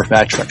 Son of Worf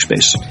at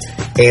TrekSpace.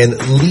 And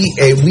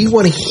we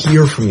want to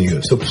hear from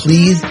you, so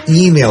please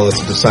email us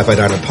at the Sci-Fi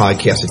Diner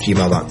Podcast at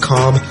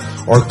gmail.com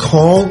or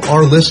call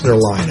our listener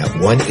line at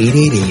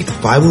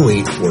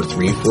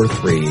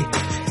 1-888-508-4343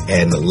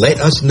 and let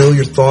us know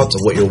your thoughts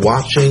on what you're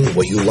watching,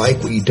 what you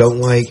like, what you don't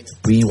like.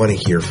 We want to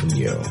hear from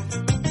you.